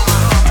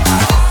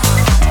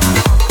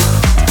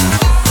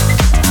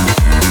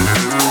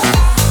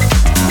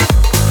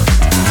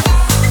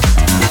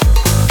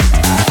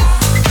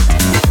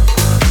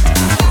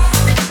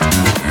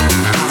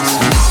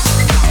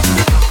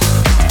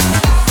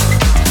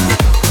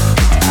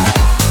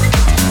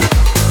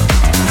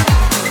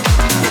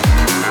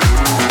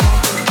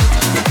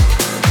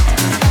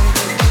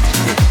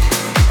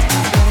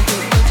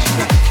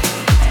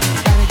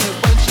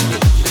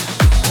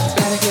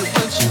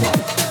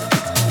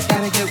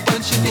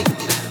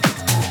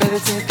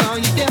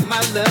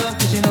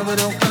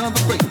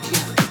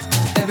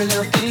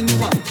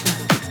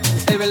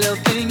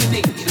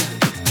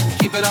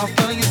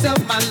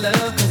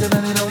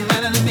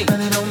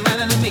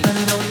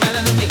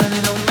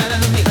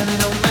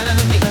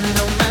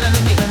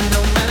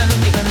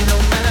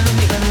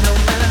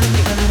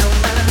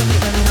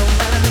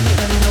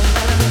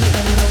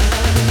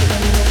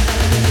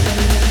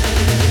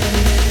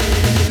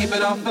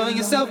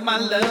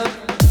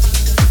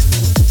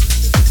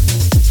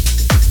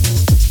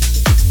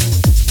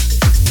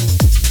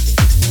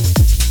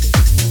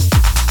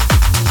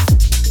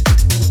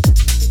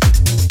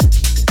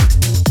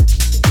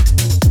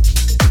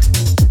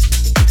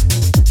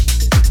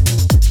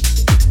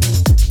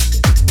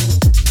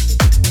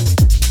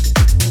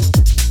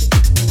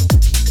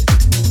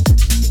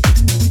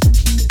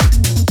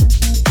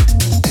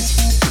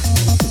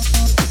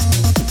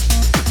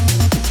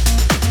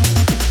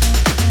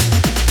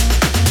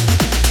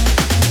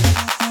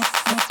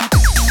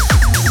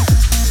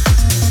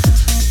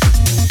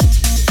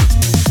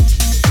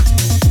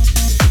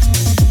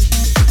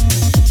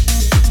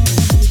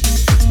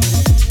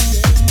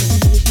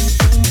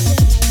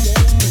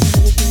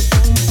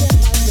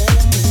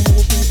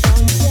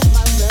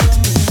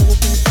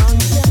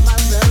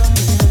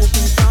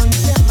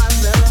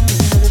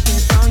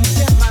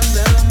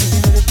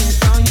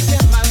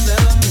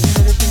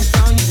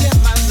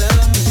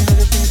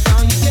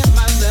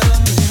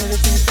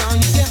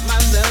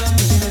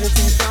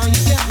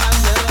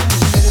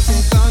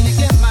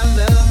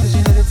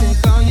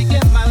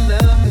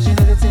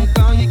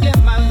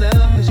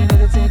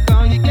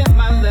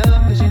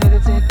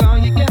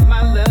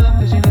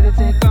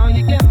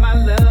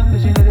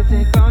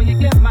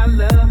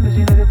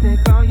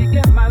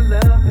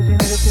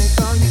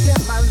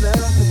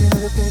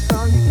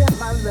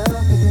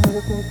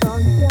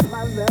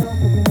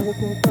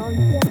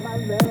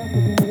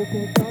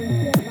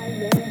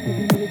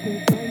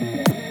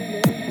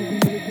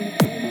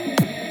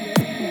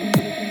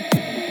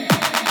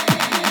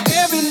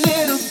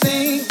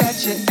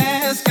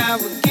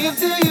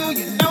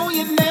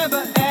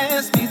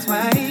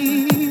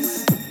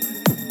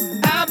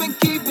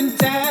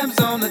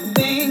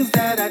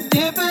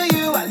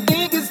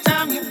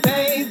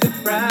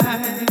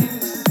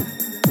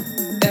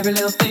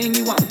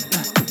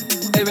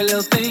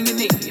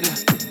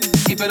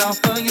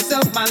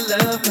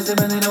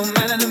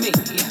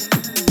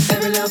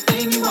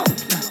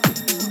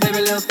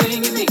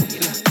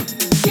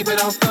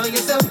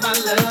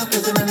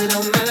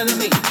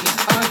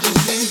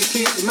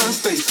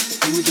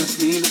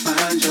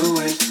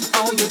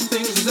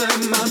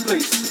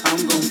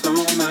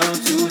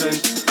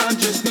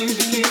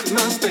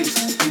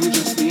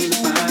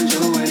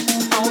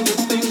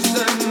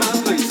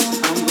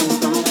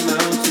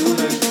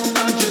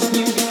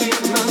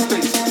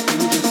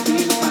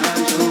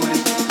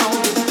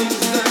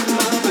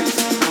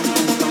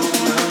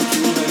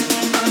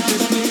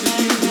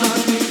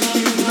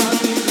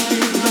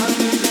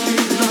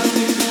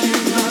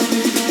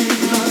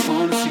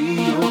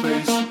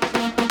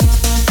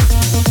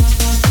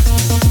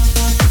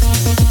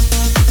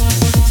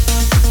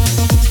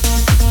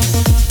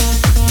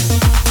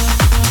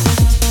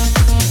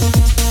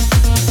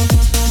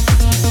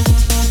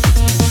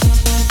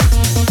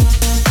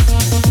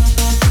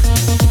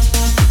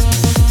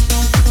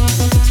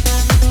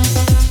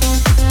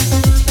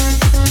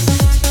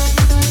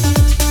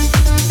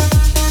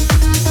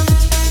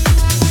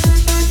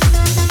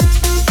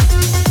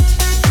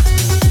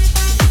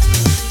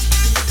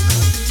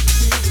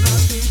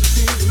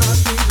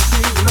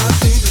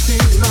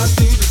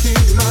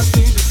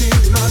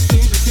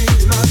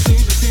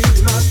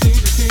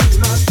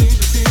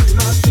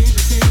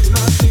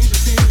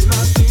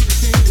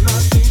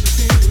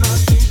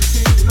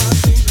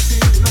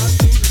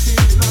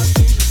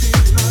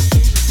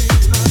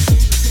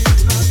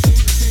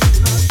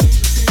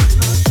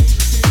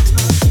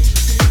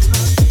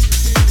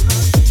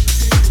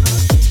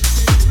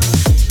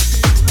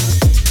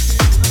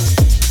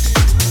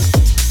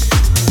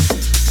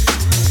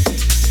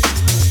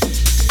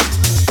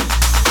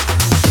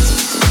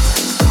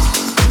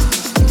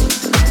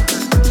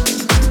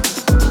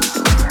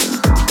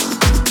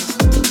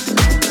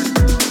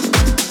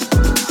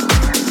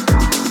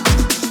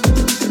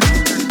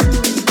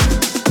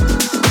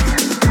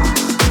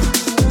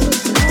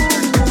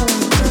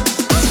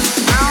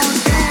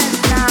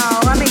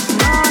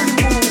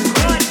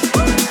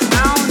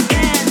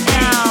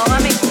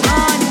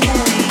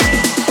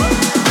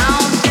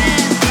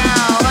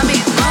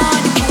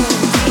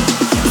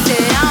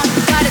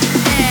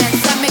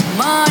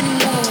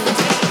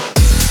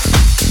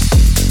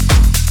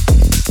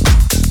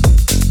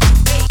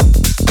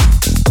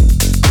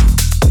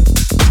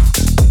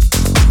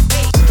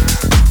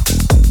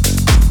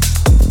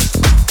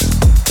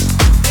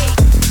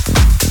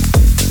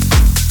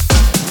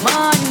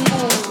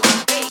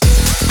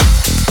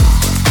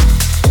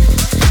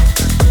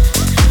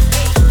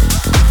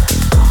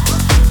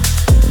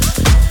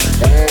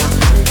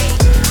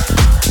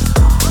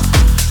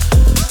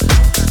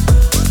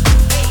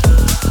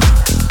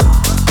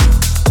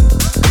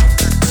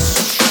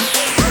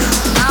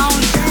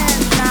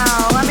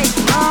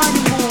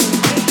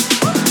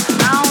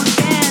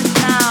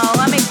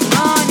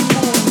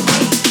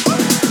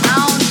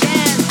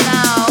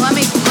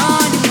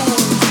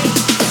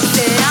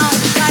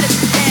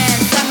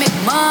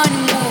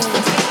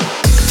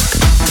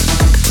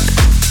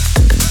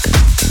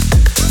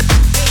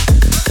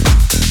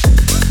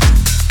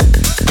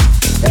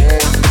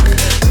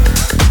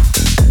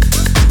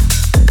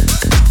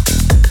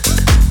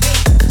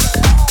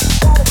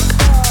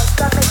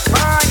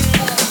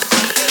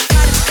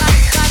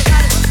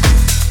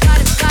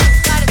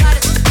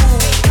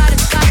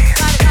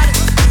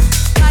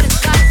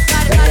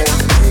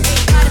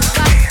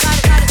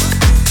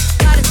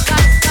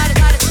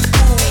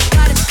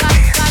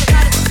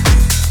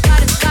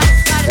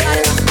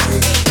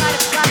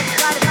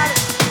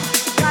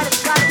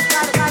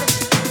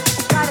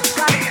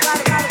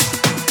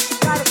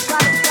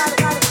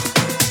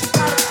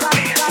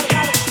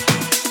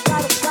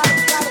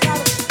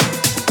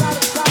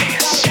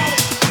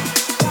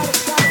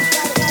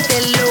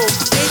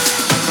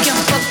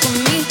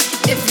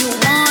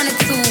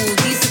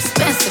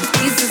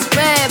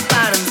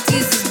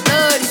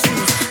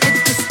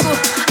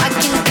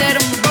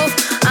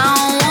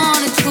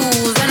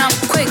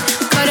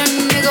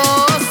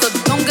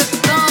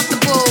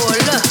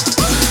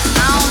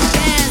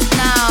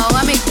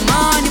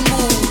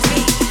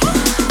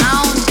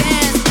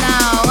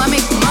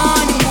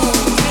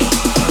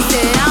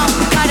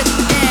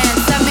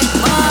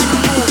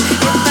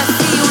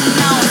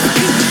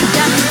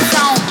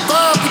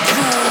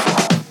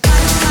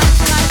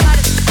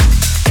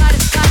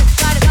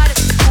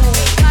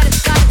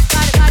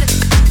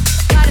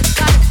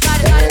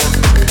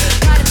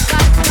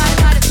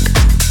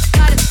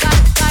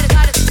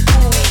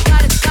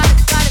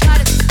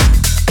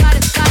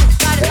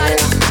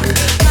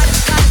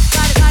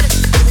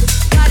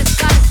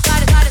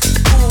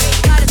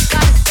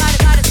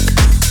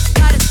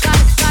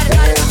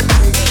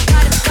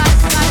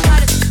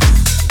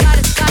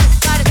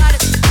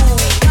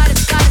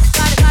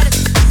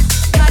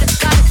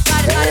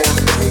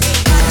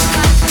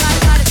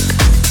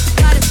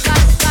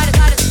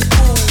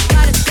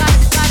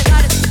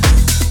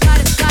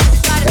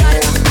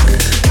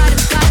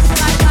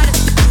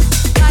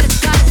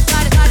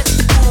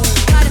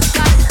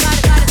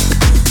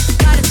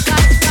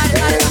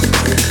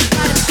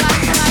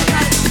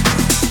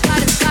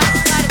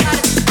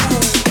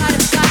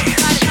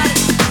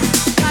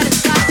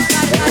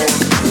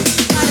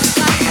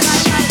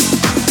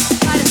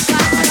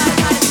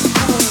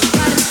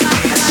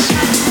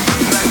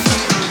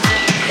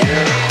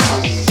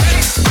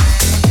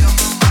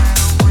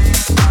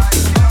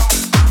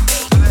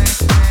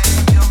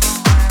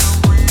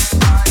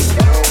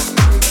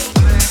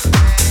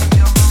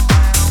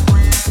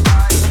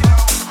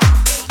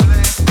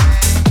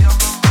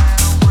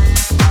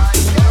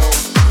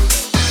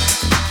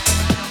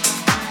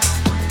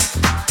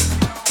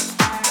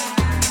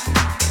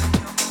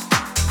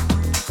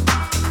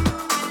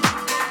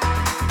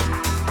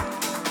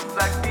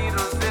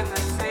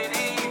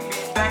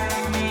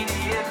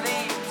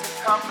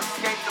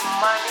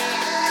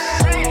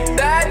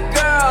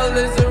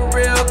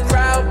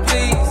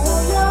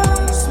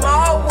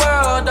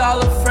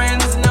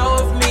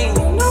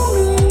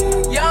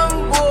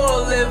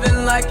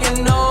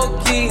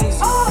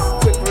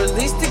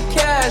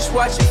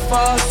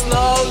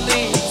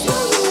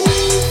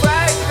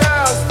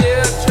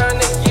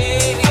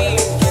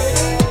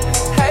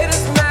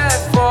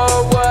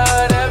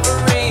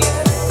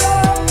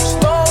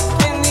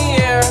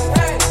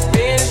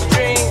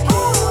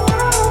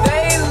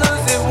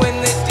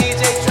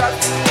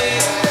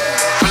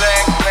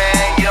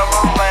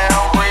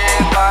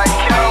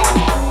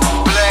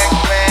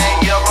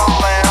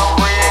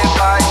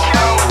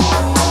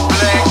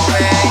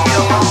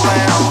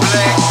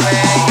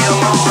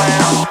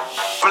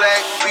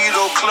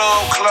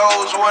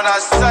 when I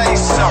say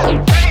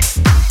so.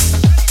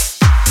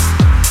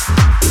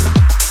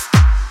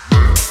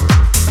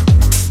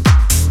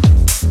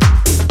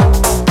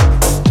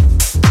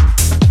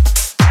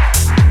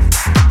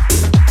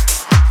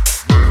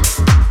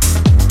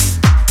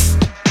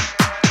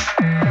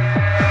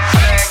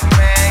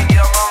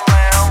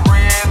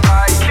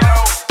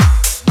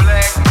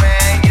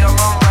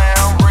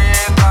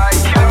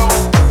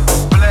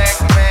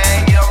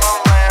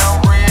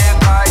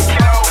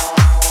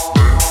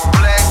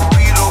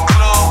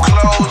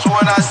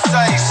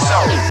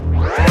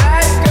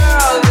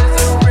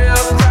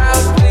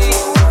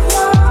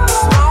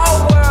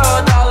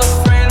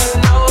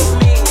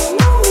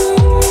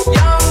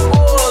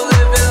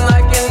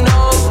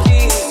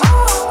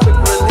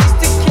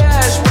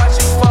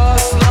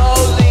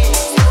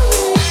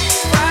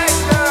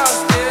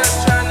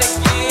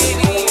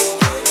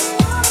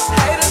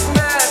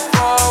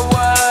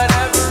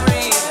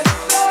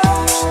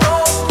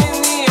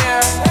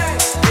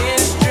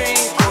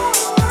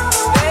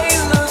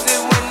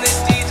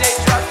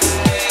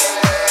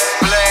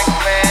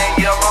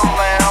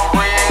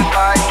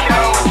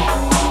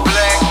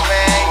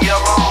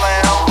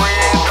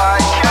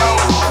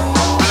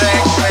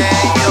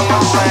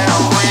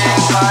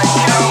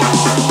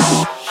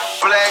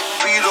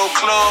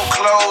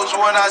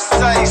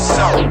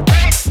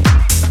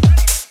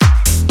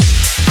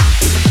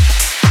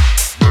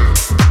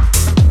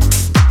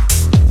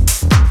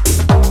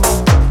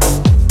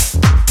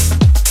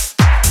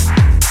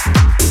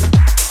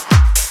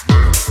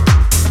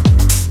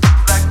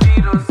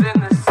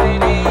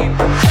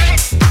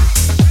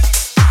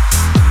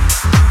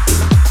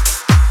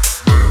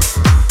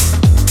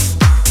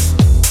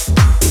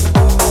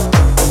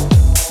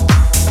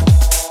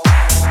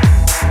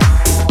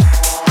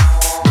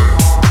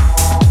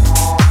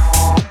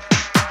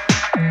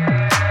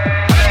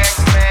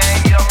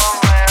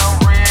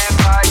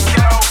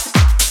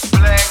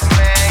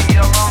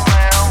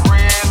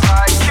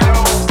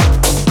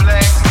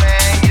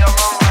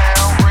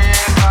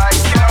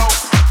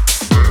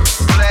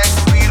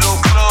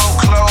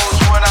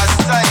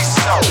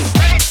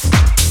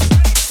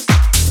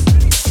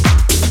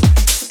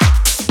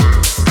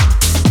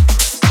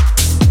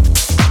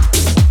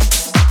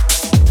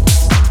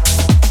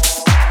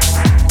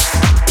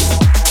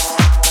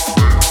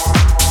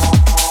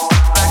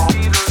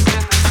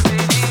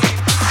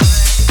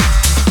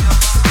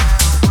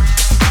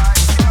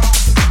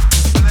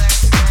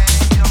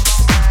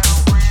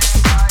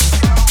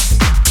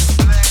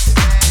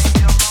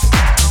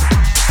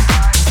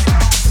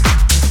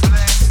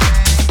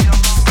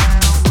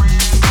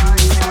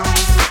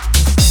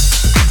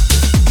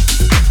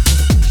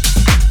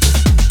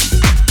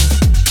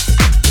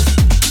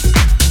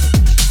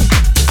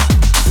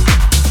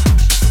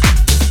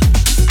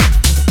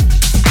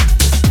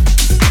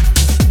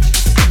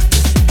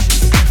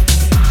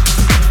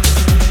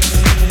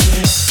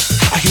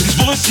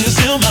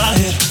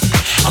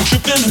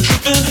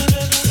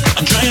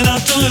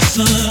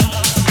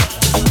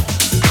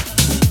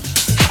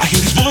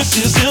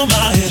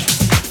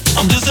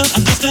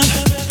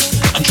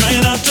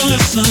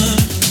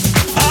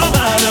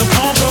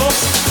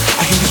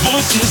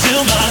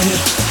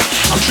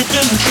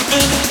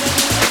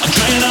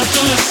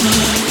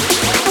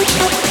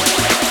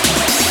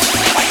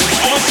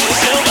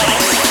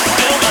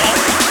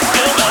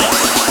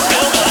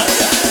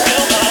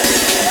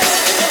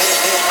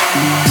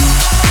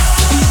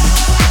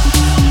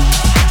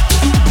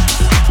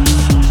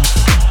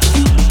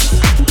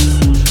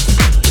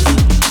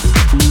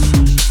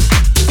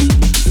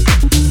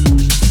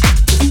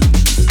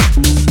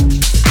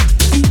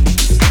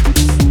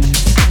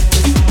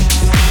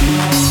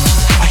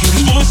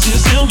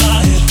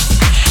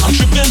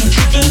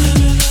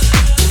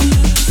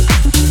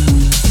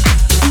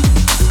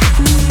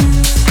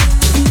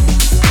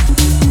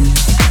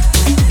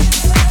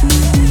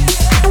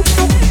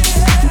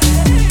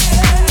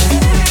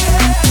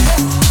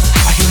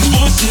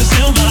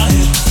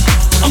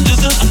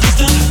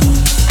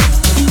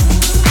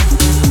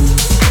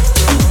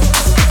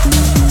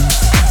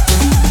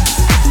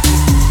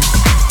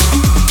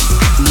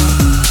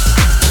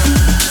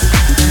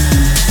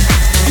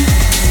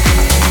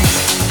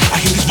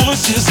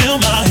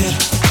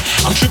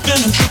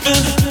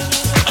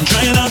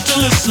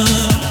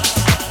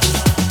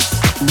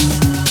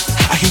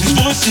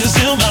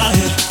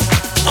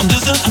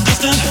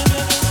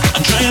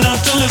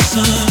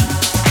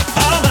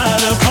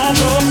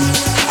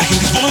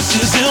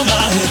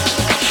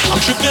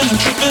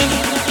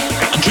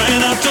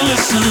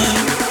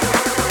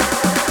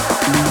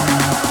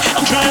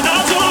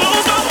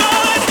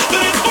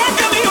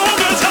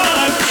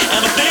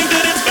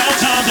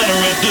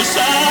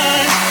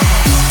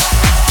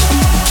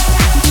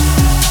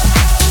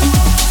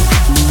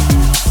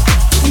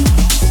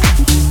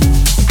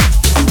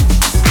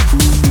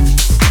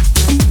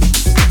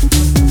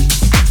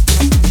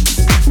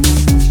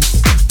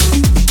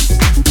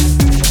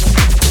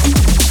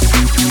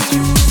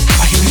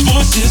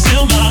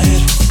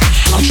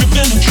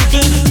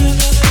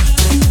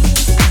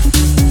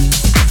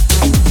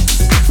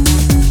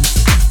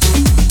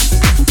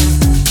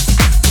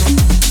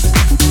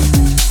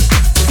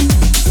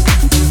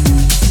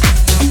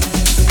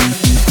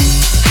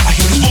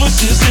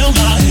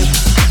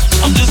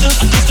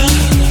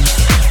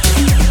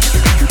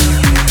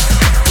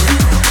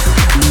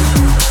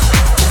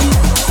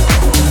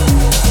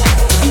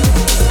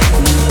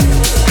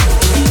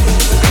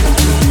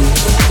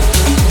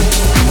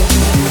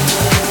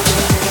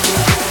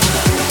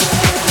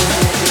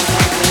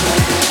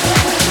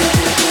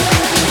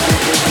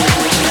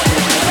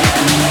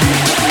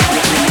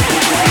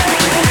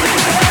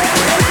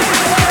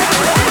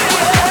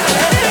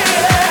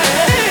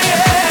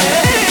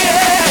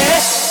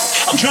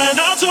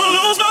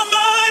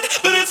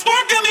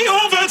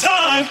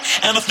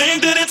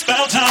 think that it's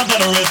about time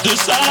that I read the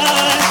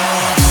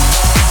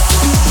signs.